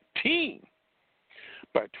 13.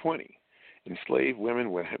 By 20, enslaved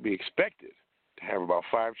women would be expected to have about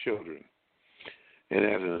 5 children. And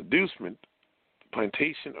as an inducement,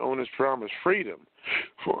 plantation owners promised freedom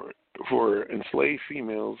for enslaved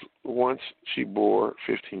females once she bore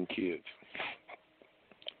 15 kids.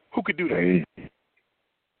 Who could do that?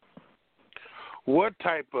 What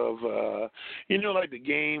type of, like the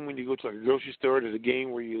game when you go to like a grocery store, there's a game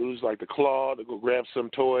where you lose like the claw to go grab some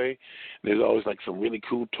toy. There's always like some really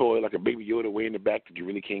cool toy, like a Baby Yoda way in the back that you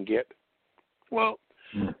really can't get. Well,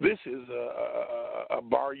 this is a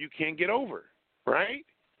bar you can't get over, right?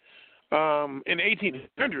 In the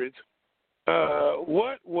 1800s,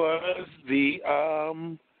 what was the,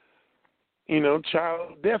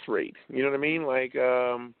 child death rate? You know what I mean? Like,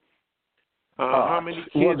 how many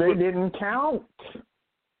kids? Well, they didn't count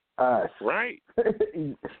us. Right.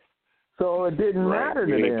 So it didn't matter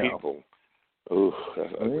to them. People. Ooh,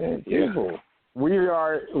 people. We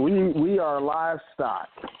are livestock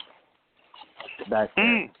back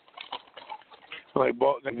then. Like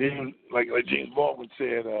James Baldwin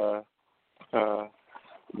said,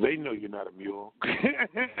 they know you're not a mule. Right?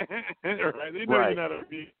 They know you're not a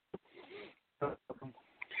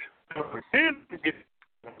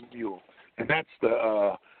mule. And that's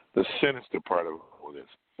the sinister part of all this,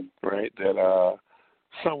 right? That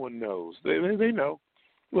someone knows. They know.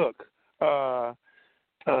 Look,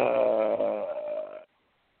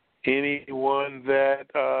 anyone that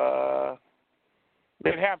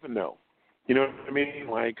they'd have to know. You know what I mean?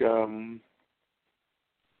 Like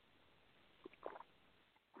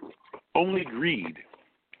only greed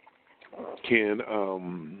can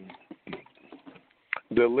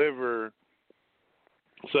deliver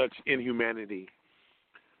such inhumanity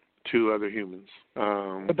to other humans.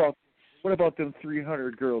 What about them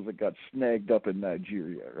 300 girls that got snagged up in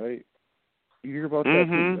Nigeria, right? You hear about that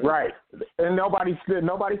too, right? And nobody said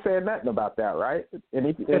nothing about that, right?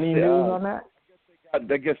 Any news on that? I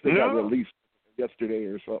guess they got released yesterday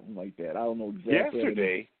or something like that. I don't know exactly.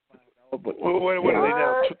 Yesterday? But what are they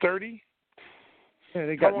now, 30? Yeah,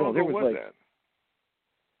 they got, How long ago was like, that?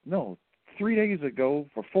 No, 3 days ago,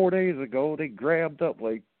 or 4 days ago, they grabbed up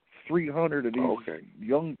like 300 of these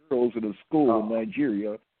young girls in a school in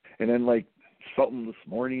Nigeria, and then like something this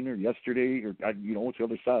morning or yesterday, or it's the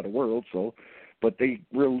other side of the world. So, but they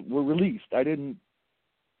were released. I didn't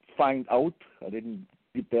find out. I didn't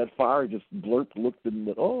get that far. I just looked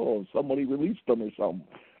and somebody released them or something.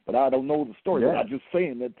 But I don't know the story. Yeah. I'm just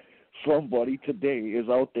saying that somebody today is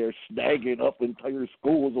out there snagging up entire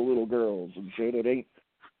schools of little girls and shit. It ain't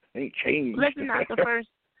changed. Well, that's not the first.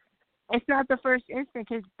 It's not the first instance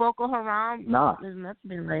because Boko Haram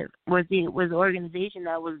was the organization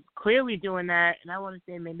that was clearly doing that, and I want to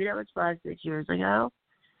say maybe that was 5-6 years ago,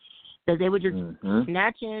 that they were just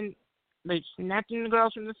snatching the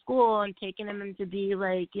girls from the school and taking them in to be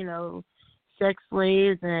sex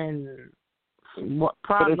slaves and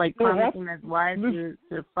promising as wives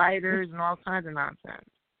to fighters and all kinds of nonsense.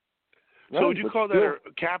 So would you call that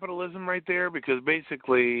capitalism right there? Because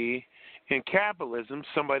basically, in capitalism,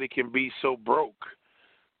 somebody can be so broke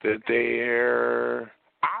that their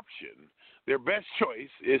option, their best choice,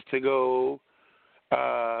 is to go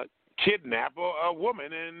kidnap a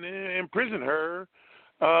woman and imprison her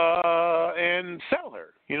and sell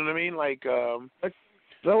her. You know what I mean? Like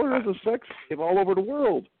sell her as a sex slave all over the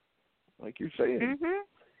world, like you're saying. Mm-hmm.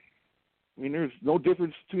 I mean, there's no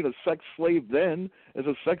difference between a sex slave then as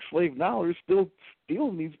a sex slave now. They're still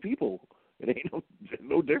stealing these people. It ain't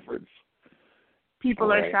no difference.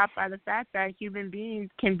 People are shocked by the fact that human beings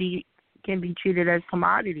can be treated as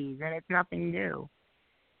commodities, and it's nothing new.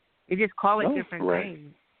 They just call it different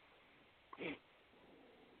things.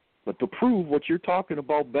 But to prove what you're talking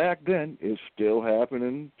about back then is still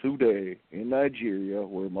happening today in Nigeria,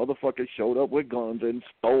 where motherfuckers showed up with guns and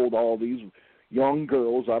stole all these young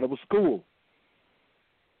girls out of a school.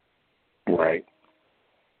 Right.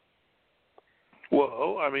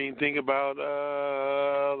 Well, I mean, think about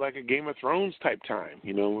like a Game of Thrones type time,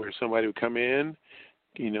 where somebody would come in,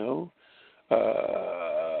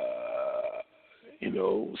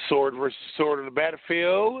 sword versus sword on the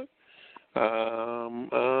battlefield,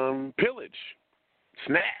 pillage,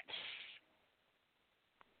 snatch.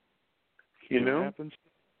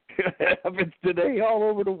 It happens today all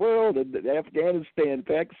over the world, in Afghanistan,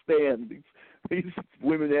 Pakistan. These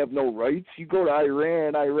women have no rights. You go to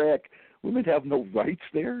Iran, Iraq, women have no rights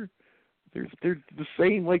there. They're the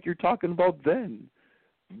same like you're talking about then.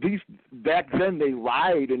 Back then they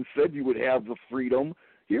lied and said you would have the freedom.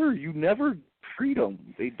 Here, you never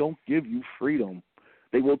freedom. They don't give you freedom.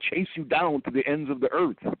 They will chase you down to the ends of the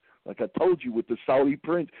earth, like I told you with the Saudi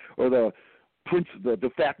prince or the de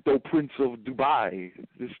facto prince of Dubai.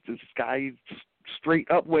 This guy straight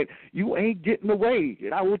up went, you ain't getting away,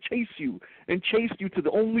 and I will chase you, and chased you to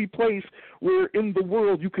the only place where in the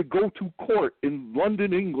world you could go to court in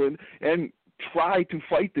London, England, and try to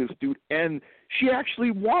fight this dude, and she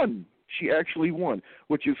actually won.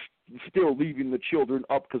 Which is still leaving the children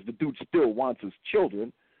up because the dude still wants his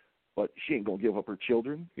children, but she ain't gonna give up her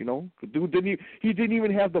children, The dude didn't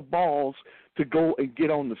even have the balls to go and get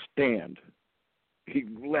on the stand. He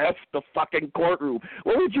left the fucking courtroom.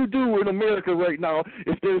 What would you do in America right now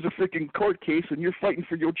if there's a freaking court case and you're fighting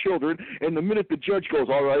for your children, and the minute the judge goes,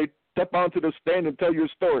 all right, step onto the stand and tell your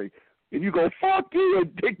story, and you go, fuck you,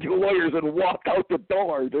 and take your lawyers and walk out the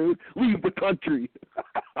door, dude. Leave the country.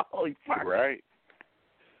 Holy fuck. Right.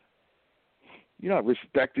 You're not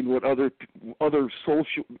respecting what other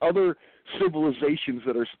civilizations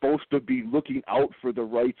that are supposed to be looking out for the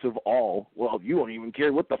rights of all. Well, you don't even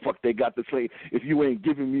care what the fuck they got to say if you ain't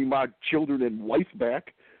giving me my children and wife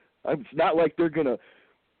back. It's not like they're gonna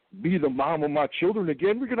be the mom of my children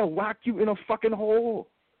again. We're gonna lock you in a fucking hole.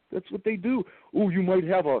 That's what they do. Oh, you might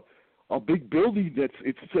have a big building that's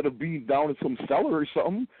instead of being down in some cellar or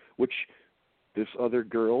something, which this other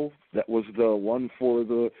girl that was the one for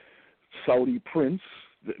the Saudi prince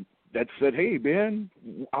that said, hey, man,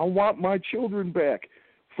 I want my children back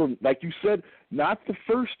from, like you said, not the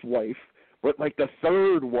first wife, but like the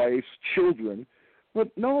third wife's children. But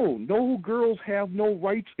no girls have no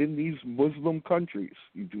rights in these Muslim countries.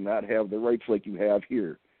 You do not have the rights like you have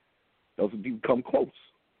here. Doesn't even come close.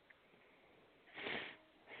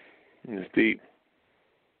 It's deep.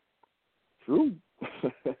 True.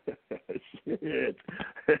 Shit.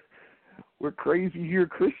 We're crazy here,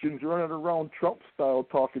 Christians running around Trump style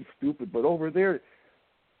talking stupid, but over there,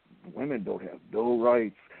 women don't have no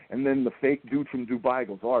rights. And then the fake dude from Dubai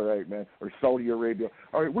goes, all right, man, or Saudi Arabia,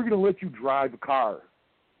 all right, we're going to let you drive a car.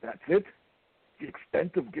 That's it? The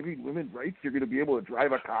extent of giving women rights, you're going to be able to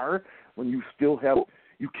drive a car when you still have,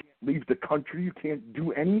 you can't leave the country, you can't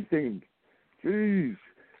do anything. Jeez.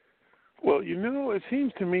 Well, it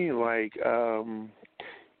seems to me like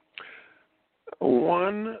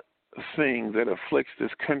one thing that afflicts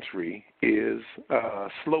this country is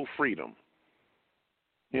slow freedom.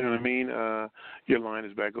 You know what I mean? Your line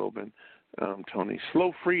is back open, Tony.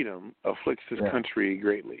 Slow freedom afflicts this country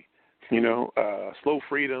greatly. Slow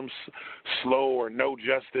freedom, slow or no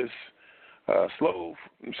justice. Slow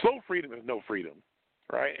freedom is no freedom,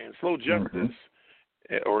 right? And slow justice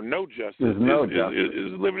or no justice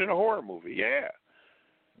is living in a horror movie. Yeah.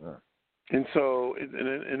 And so,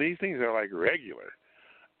 and these things are like regular.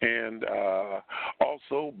 And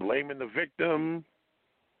also blaming the victim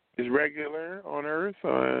is regular on Earth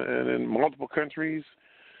and in multiple countries.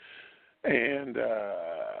 And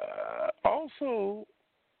also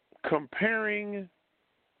comparing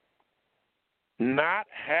not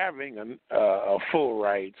having a full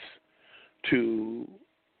rights to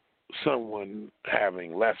someone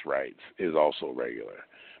having less rights is also regular.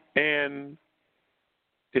 And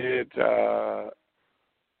it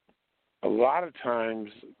a lot of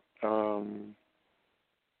times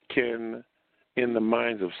can, in the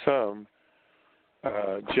minds of some,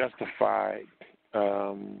 justify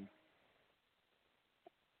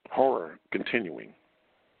horror continuing.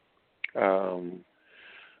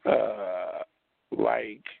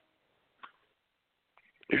 Like,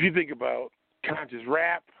 if you think about conscious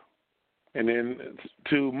rap and then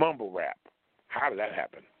to mumble rap, how did that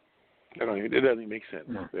happen? It doesn't even make sense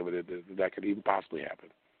that could even possibly happen.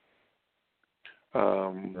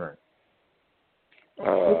 Right.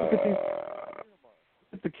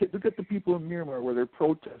 Look at the people in Myanmar where they're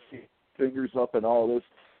protesting, fingers up and all this.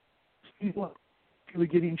 People are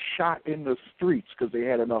getting shot in the streets because they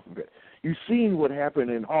had enough of it. You've seen what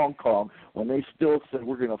happened in Hong Kong when they still said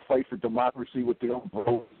we're going to fight for democracy with the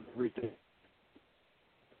umbrellas and everything.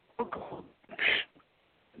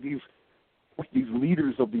 These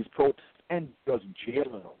leaders of these protests and just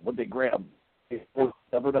jailing them when they grab 7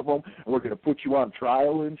 of them, and we're going to put you on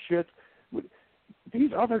trial and shit.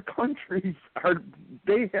 These other countries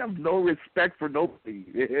they have no respect for nobody.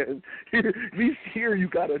 At least here you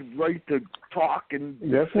got a right to talk and.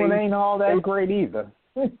 This one ain't all that great either.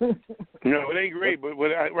 No, it ain't great, but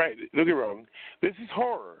right. Don't get wrong. This is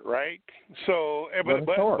horror, right? So,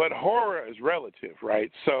 but horror is relative,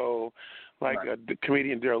 right? So, like the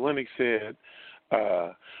comedian Daryl Lennox said,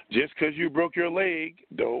 just because you broke your leg,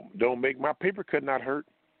 don't make my paper cut not hurt.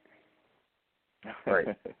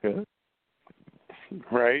 Right.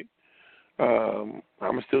 Right.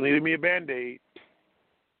 I'm still needing me a Band-Aid.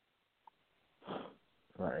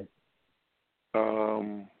 Right.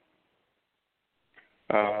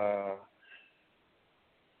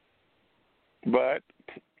 But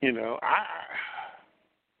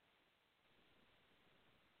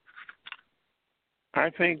I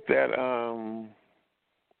think that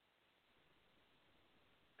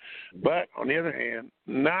but on the other hand,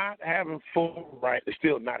 not having full rights,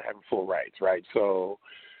 still not having full rights, right? So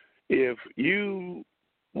if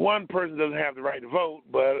one person doesn't have the right to vote,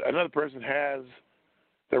 but another person has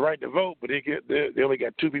the right to vote, but they only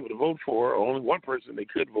got 2 people to vote for, or only one person they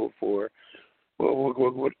could vote for. Well,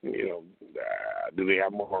 what do they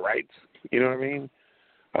have more rights? You know what I mean?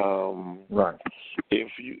 Right. If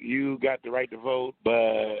you got the right to vote,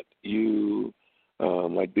 but you,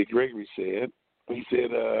 like Dick Gregory said, he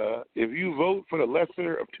said, if you vote for the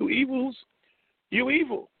lesser of 2 evils, you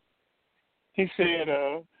evil. He said,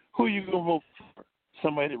 who are you going to vote for?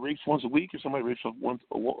 Somebody that rapes once a week or somebody that rapes once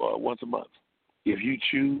a month? If you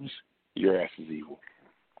choose, your ass is evil.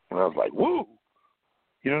 And I was like, woo.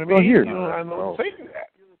 You know what I mean? Well, here. I know say that.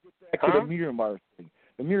 Back to the Myanmar thing.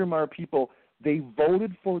 The Myanmar people, they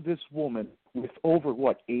voted for this woman with over,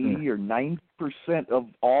 80 or 90% of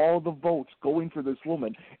all the votes going for this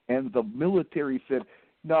woman, and the military said,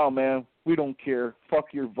 no, man, we don't care.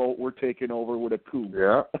 Fuck your vote. We're taking over with a coup.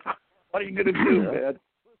 Yeah. What are you going to do, man?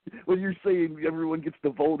 When you're saying everyone gets to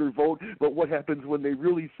vote, but what happens when they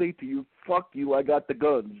really say to you, fuck you, I got the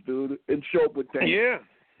guns, dude, and show up with tanks? Yeah.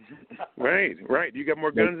 Right. You got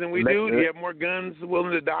more guns than we do. You have more guns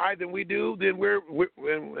willing to die than we do. Then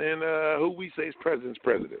who we say is president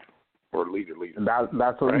or leader.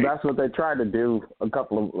 That's what they tried to do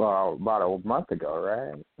about a month ago,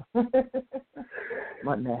 right?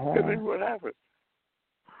 Month and a half. And then what happened?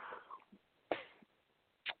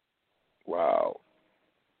 Wow.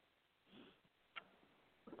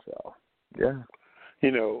 So yeah.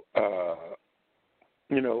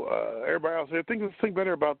 everybody else there, think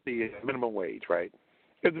better about the minimum wage, right?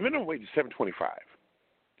 If the minimum wage is $7.25,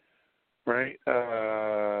 right?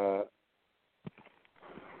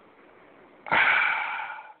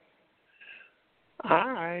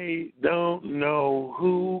 I don't know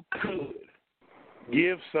who could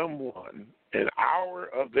give someone an hour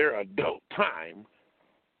of their adult time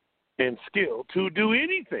and skill to do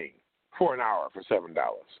anything for an hour for $7.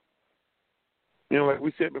 Like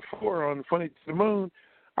we said before on Funny to the Moon,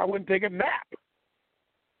 I wouldn't take a nap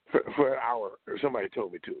for an hour if somebody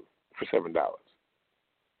told me to for $7.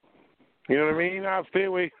 You know what I mean? I'd stay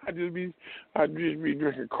away. I'd just be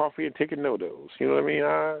drinking coffee and taking no-dos. You know what I mean?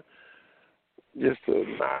 Just to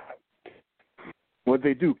not. What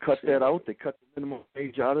they do? Cut that out? They cut the minimum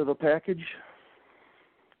wage out of the package.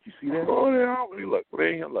 You see that? Oh,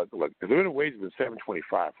 look. The minimum wage has been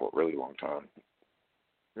 $7.25 for a really long time.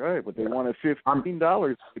 Right, but they wanted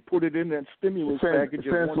 $15. They put it in that stimulus package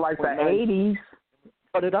since like the 80s.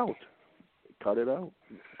 Cut it out.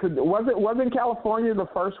 Wasn't California the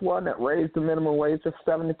first one that raised the minimum wage to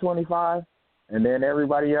 $7.25, and then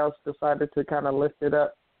everybody else decided to kind of lift it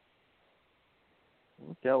up?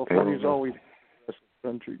 California's always the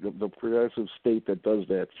country, the progressive state that does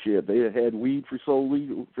that shit. They had weed for so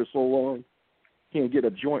long. Can't get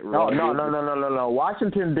a joint right. No.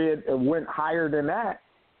 Washington went higher than that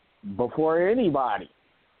before anybody.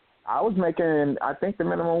 I was making, I think the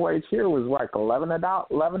minimum wage here was like $11 an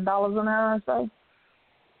hour or so.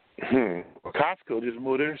 Well, Costco just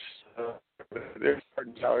moved their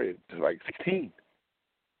starting salary to like 16.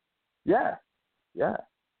 Yeah.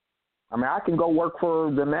 I mean, I can go work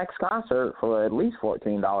for the next concert for at least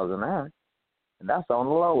 $14 an hour, and that's on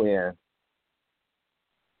the low end.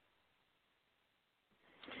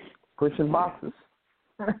 Pushing boxes.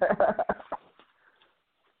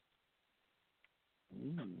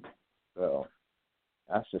 So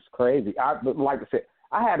that's just crazy. But like I said,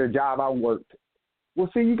 I had a job I worked. Well,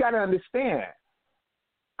 see, you got to understand.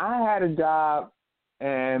 I had a job,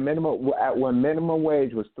 and when minimum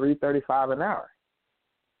wage was $3.35 an hour.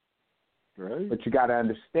 Right. But you got to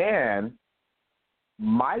understand,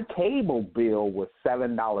 my cable bill was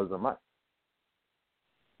 $7 a month.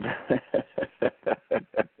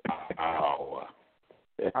 Wow.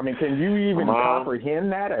 I mean, can you even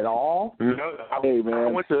comprehend that at all? No, hey,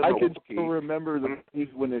 man, I can still remember the days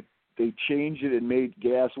when they changed it and made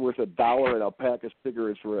gas worth $1 and a pack of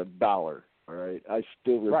cigarettes for $1. All right, I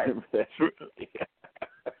still remember that.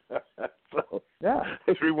 So, yeah.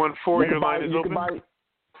 314, your line is open.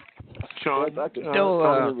 Sean,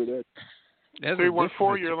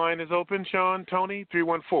 314, your line is open. Sean, Tony,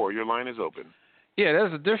 314, your line is open. Yeah,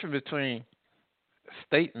 there's a difference between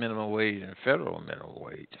state minimum wage and federal minimum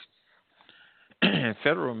wage.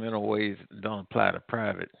 Federal minimum wage don't apply to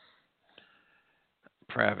private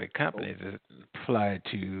companies. It apply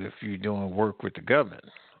to if you're doing work with the government,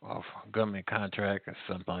 off government contract or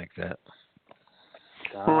something like that.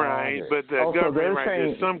 Right, but the government, right?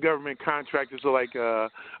 There's some government contractors, so like a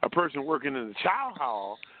person working in the child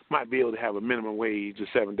hall might be able to have a minimum wage of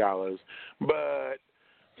 $7, but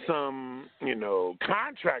some,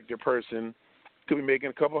 contractor person could be making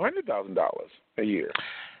a couple $100,000 a year.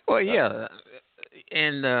 Well, yeah,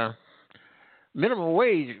 and minimum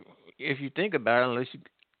wage, if you think about it, unless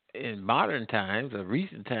in modern times or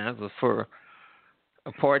recent times, was for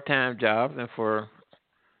part-time jobs and for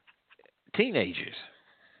teenagers.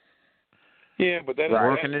 Yeah, but that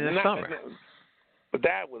working in the summer. But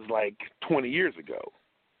that was like 20 years ago,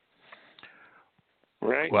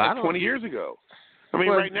 right? Well, 20 years ago. I mean,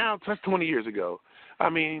 right now, that's 20 years ago. I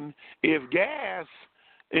mean, if gas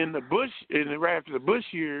right after the Bush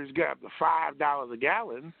years got up to $5 a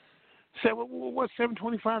gallon, what's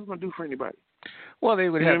 $7.25 going to do for anybody? Well, they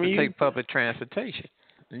would have to take public transportation.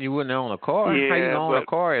 You wouldn't own a car. Yeah, how you own a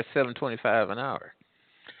car at $7.25 an hour?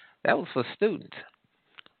 That was for students,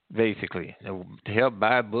 basically, to help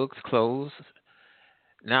buy books, clothes.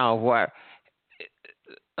 Now, why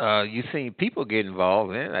you seen people get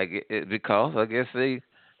involved in it, because I guess they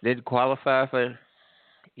didn't qualify for,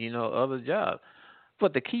 other jobs.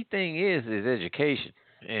 But the key thing is education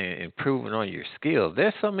and improving on your skills.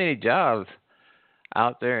 There's so many jobs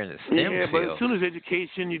out there in the STEM field. Yeah, but as soon as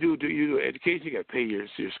education, you do education, you got to pay your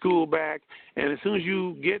school back, and as soon as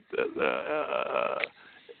you get a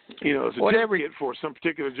certificate for some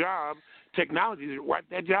particular job, technology wipe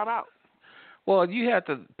that job out. Well, you have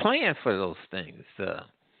to plan for those things.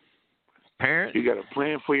 Parents, you got to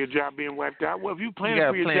plan for your job being wiped out. Well, if you plan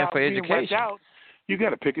for your job being wiped out, you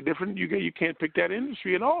got to pick a different. You can't pick that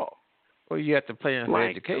industry at all. Well, you have to plan for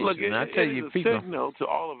education. Look, I tell you, it's people. A signal to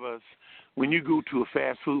all of us when you go to a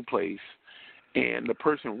fast food place and the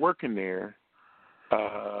person working there.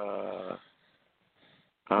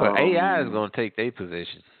 AI is going to take their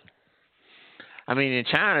position. I mean,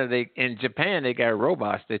 in Japan, they got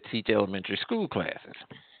robots that teach elementary school classes.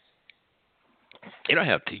 They don't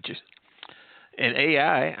have teachers. And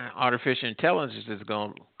AI, artificial intelligence, is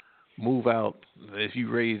going to move out. If you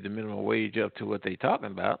raise the minimum wage up to what they're talking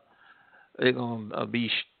about, they're going to be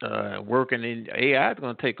working in AI is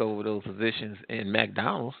going to take over those positions in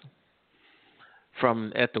McDonald's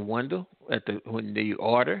from at the window when they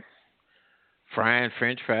order, frying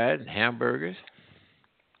French fries and hamburgers.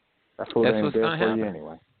 That's what's going to happen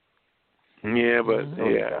anyway. Yeah, but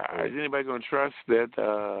is anybody going to trust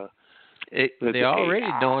that? They're already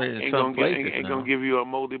doing it in some places. Ain't going to give you a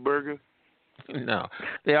moldy burger. No,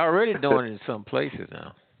 they're already doing it in some places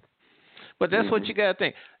now. But that's what you got to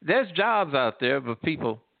think. There's jobs out there, but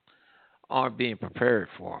people aren't being prepared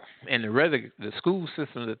for them. And the school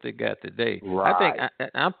system that they got today, right. I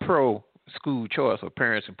think I'm pro school choice, where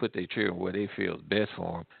parents can put their children where they feel is best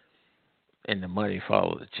for them, and the money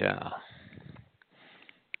follow the child.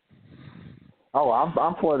 Oh,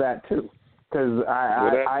 I'm for that too. Because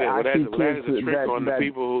I see kids that is a trick on the that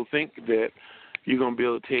people who think that you're going to be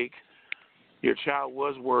able to take your child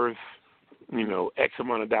was worth, X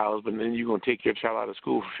amount of dollars, but then you're going to take your child out of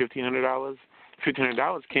school for $1,500.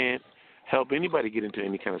 $1,500 can't help anybody get into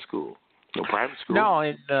any kind of school. No private school. No,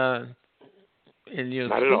 in your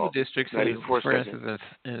school districts, for instance,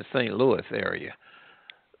 in the St. Louis area,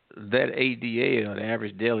 that ADA, or the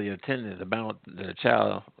average daily attendance amount that a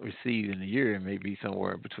child receives in a year, may be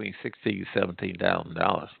somewhere between $16,000 to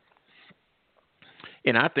 $17,000.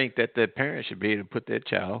 And I think that the parents should be able to put their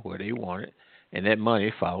child where they want it, and that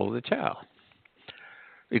money follow the child.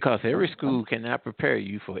 Because every school cannot prepare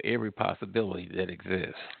you for every possibility that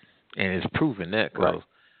exists. And it's proven that, because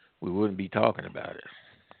we wouldn't be talking about it.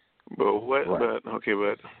 But what? Right.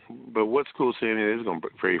 But what school saying it is going to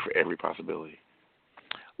prepare you for every possibility?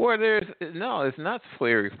 Well, it's not for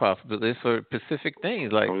every possibility. It's for specific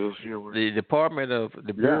things. Like the Department of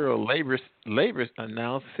the Bureau of Labor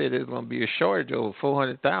announced said there's going to be a shortage of over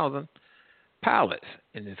 400,000 pilots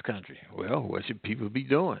in this country. Well, what should people be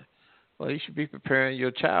doing? Well, you should be preparing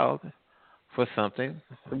your child for something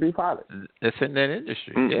to be pilot that's in that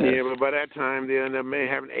industry. Yeah, but by that time they end up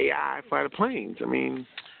having AI fly the planes. I mean,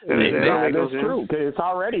 that's true. It's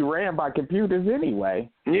already ran by computers anyway.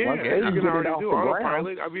 Yeah, you can already do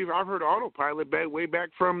autopilot. I've heard autopilot way back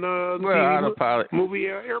from the movie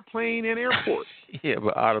Airplane and Airport. Yeah,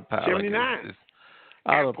 but autopilot. 79.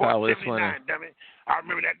 Autopilot is funny. Damn it. I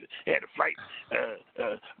remember that they had a flight,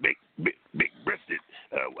 big-breasted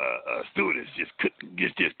stewardess just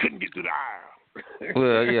couldn't get through the aisle.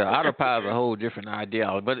 Well, yeah, autopilot is a whole different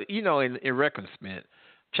ideology. But, in retrospect,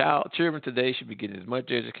 children today should be getting as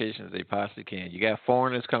much education as they possibly can. You got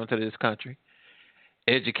foreigners coming to this country,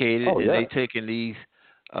 educated, and they taking these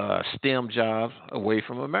STEM jobs away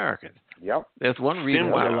from Americans. Yep. That's one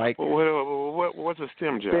reason why I like... What's a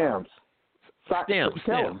STEM job?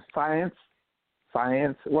 STEM.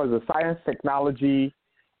 Science. What is it? Science, technology,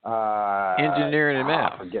 engineering, and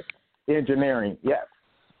math. Engineering, yes.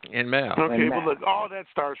 And math. Okay, but look, all that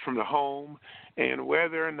starts from the home, and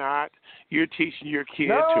whether or not you're teaching your kid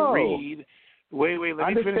to read. Wait,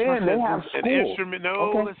 let me finish my sentence. An instrument.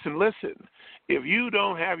 No, listen. If you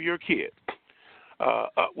don't have your kid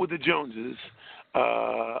up with the Joneses,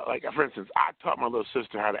 like for instance, I taught my little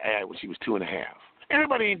sister how to add when she was 2.5.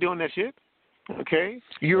 Everybody ain't doing that shit. Okay,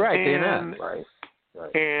 you're right. They're not. Right.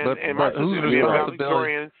 And my sister being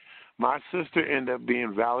valedictorian. My sister ended up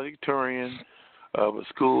being valedictorian of a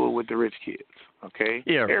school with the rich kids. Okay.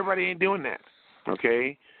 Yeah. Everybody ain't doing that.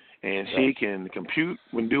 Okay. And she can compute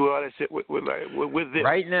and do all that shit with this.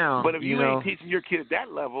 Right now. But if you ain't teaching your kid at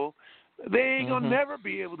that level, they ain't gonna never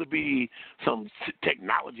be able to be some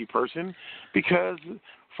technology person, because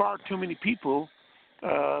far too many people.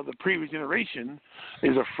 The previous generation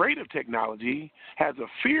is afraid of technology, has a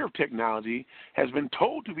fear of technology, has been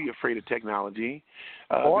told to be afraid of technology,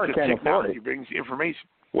 or because can't technology afford it. brings information.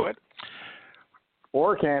 What?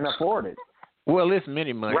 Or can't afford it. Well, there's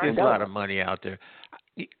many money. There's a lot of money out there.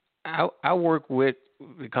 I work with,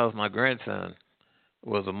 because my grandson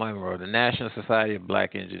was a member of the National Society of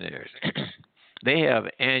Black Engineers. They have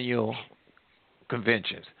annual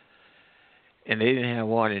conventions, and they didn't have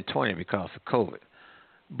one in 20 because of COVID.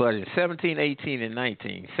 But in 17, 18, and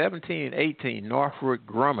 19, 17 and 18, Northrop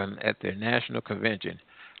Grumman at their national convention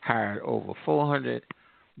hired over 400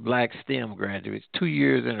 black STEM graduates 2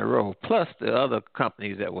 years in a row, plus the other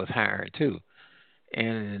companies that was hiring too.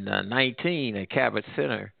 And in 19, at Cabot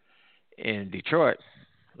Center in Detroit,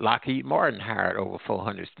 Lockheed Martin hired over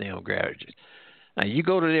 400 STEM graduates. Now, you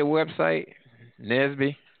go to their website,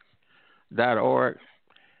 nesby.org,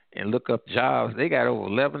 and look up jobs. They got over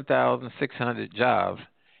 11,600 jobs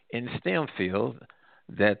in the STEM field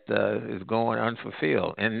that is going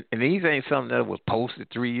unfulfilled. And these ain't something that was posted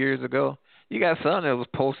 3 years ago. You got something that was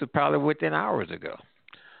posted probably within hours ago.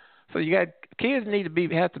 So you got kids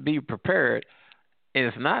have to be prepared, and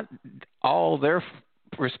it's not all their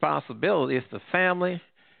responsibility. It's the family,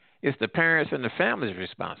 it's the parents and the family's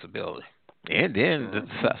responsibility, and then the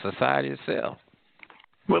society itself.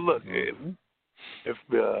 Well, look, if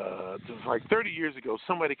just like 30 years ago,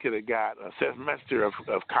 somebody could have got a semester of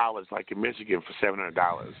college, like in Michigan, for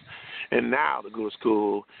 $700, and now to go to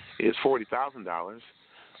school is $40,000.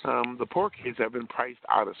 The poor kids have been priced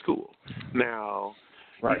out of school. Now,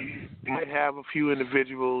 you might have a few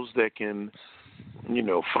individuals that can,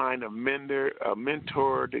 find a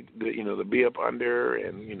mentor to be up under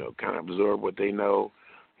and, kind of absorb what they know,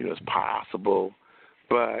 is possible.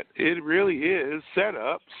 But it really is set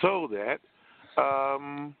up so that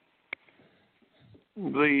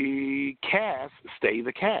the cast stay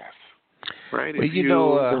the cast, right?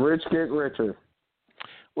 Well, the rich get richer.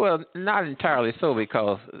 Well, not entirely so,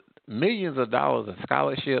 because millions of dollars of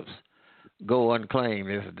scholarships go unclaimed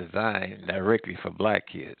as designed directly for black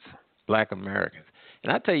kids, black Americans.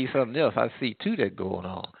 And I tell you something else I see, too, that's going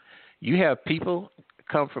on. You have people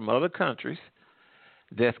come from other countries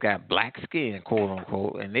that's got black skin, quote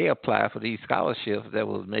unquote, and they apply for these scholarships that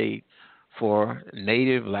was made for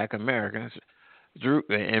Native black Americans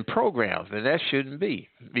and programs, and that shouldn't be,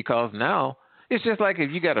 because now it's just like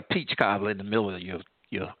if you got a peach cobbler in the middle of your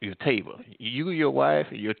table, you, your wife,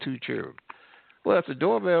 and your two children. Well, if the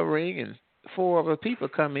doorbell ring and 4 other people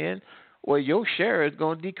come in, well, your share is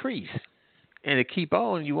going to decrease, and to keep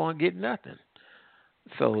on, you won't get nothing.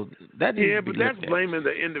 So that but that's blaming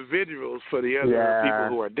the individuals for the other people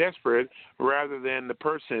who are desperate, rather than the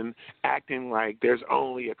person acting like there's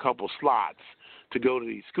only a couple slots to go to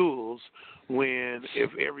these schools. When if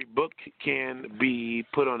every book can be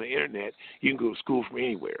put on the internet, you can go to school from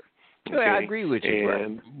anywhere. Okay? Well, I agree with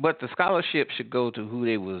you, but the scholarship should go to who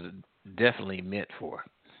they was definitely meant for.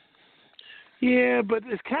 Yeah, but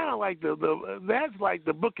it's kind of like that's like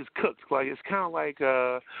the book is cooked. Like it's kind of like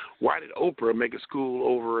why did Oprah make a school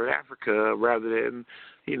over in Africa rather than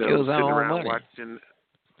sitting around watching?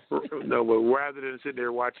 No, but rather than sitting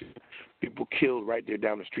there watching people killed right there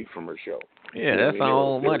down the street from her show. Yeah, that's her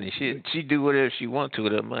own money. She do whatever she wants to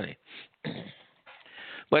with her money.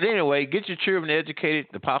 But anyway, get your children educated.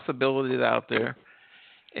 The possibilities out there.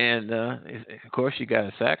 And, of course, you got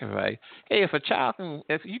to sacrifice. Hey, if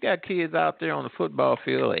you got kids out there on the football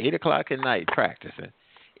field at 8 o'clock at night practicing,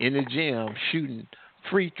 in the gym shooting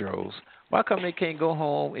free throws, why come they can't go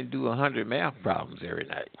home and do 100 math problems every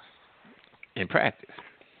night in practice?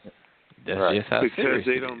 That's just how serious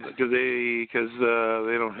it is. Because they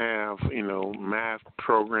don't have math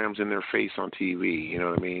programs in their face on TV. You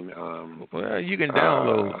know what I mean? Well, you can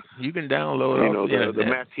download. The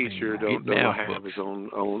math teacher don't have his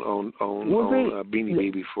own Beanie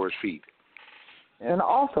Baby for his feet. And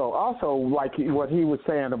also, like what he was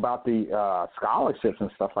saying about the scholarships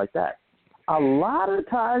and stuff like that. A lot of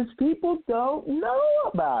times people don't know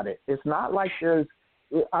about it. It's not like there's.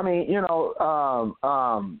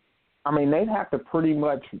 They'd have to pretty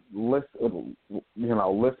much listen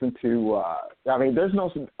to. There's no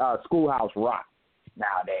Schoolhouse Rock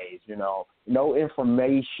nowadays. No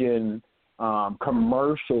information,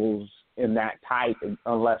 commercials in that type,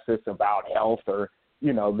 unless it's about health or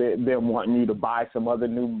them wanting you to buy some other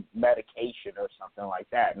new medication or something like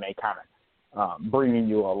that, and they kind of bringing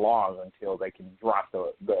you along until they can drop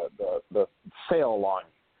the sale on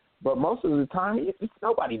you. But most of the time,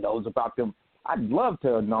 nobody knows about them. I'd love to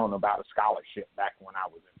have known about a scholarship back when I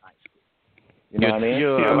was in high school. You know what I mean?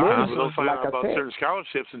 A lot of people don't find out about certain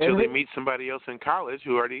scholarships until they meet somebody else in college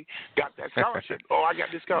who already got that scholarship. I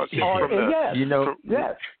got this scholarship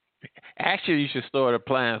Yes. Actually, you should start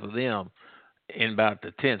applying for them in about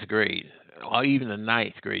the 10th grade or even the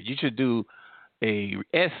 9th grade. You should do a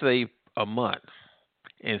essay a month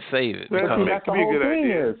and save it. That could be a good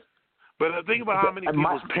idea. But think about how many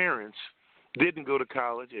people's parents didn't go to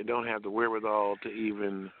college and don't have the wherewithal to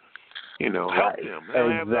even, help them.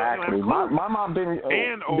 Exactly. My mom didn't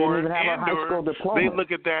even have a high school diploma. They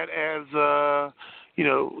look at that as,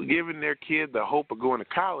 giving their kid the hope of going to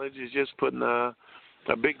college is just putting a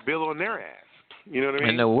big bill on their ass. You know what I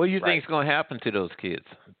mean? And what do you think is going to happen to those kids?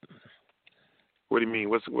 What do you mean?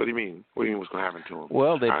 What do you mean what's going to happen to them?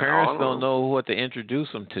 Well, their parents don't know what to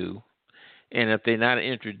introduce them to. And if they're not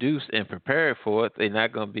introduced and prepared for it, they're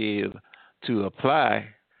not going to be able to apply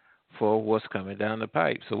for what's coming down the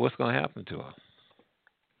pipe. So what's going to happen to them?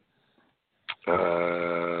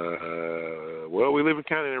 Well, we live in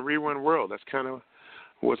kind of a rerun world. That's kind of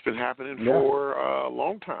what's been happening for a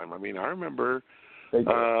long time. I mean, I remember they're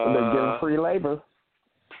getting free labor.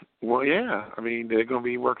 Well, yeah. I mean, they're going to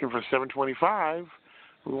be working for $7.25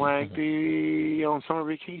 like the on summer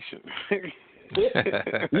vacation.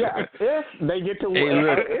 Yeah, if they get to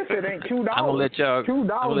work, if it ain't $2, I'm gonna let y'all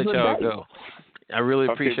go. I really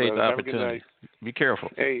appreciate the opportunity. Be careful.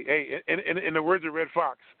 Hey, in the words of Red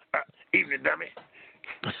Fox, evening, dummy.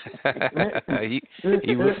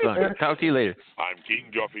 he was fun. Talk to you later. I'm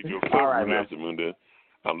King Joffrey Joe. All right, man.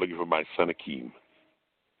 I'm looking for my son Akeem.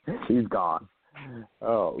 He's gone.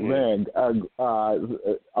 Oh man,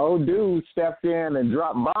 old dude stepped in and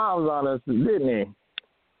dropped bombs on us, didn't he?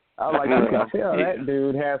 I was like, you can tell that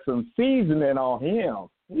dude has some seasoning on him.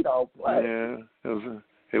 He don't play. Yeah,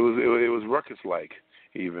 it was ruckus-like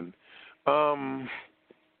even.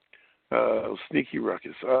 Sneaky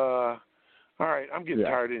ruckus. All right, I'm getting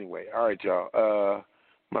tired anyway. All right, y'all.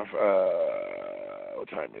 What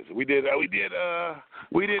time is it? We did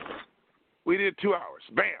 2 hours.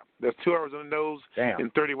 Bam! That's 2 hours on the nose in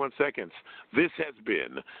 31 seconds. This has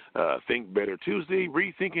been Think Better Tuesday,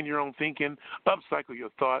 rethinking your own thinking, upcycle your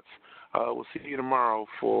thoughts. We'll see you tomorrow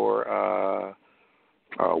for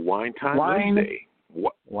Wine Time Wednesday.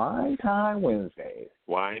 Wine Time Wednesday.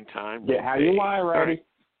 Wine Time Wednesday. Get how your wine ready. Right.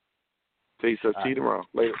 See you tomorrow.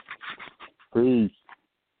 Later. Peace.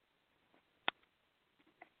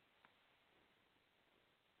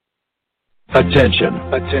 Attention.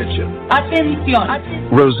 Atención.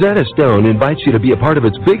 Rosetta Stone invites you to be a part of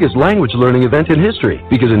its biggest language learning event in history,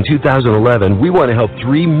 because in 2011, we want to help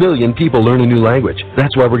 3 million people learn a new language.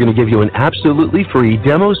 That's why we're going to give you an absolutely free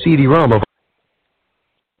demo CD-ROM of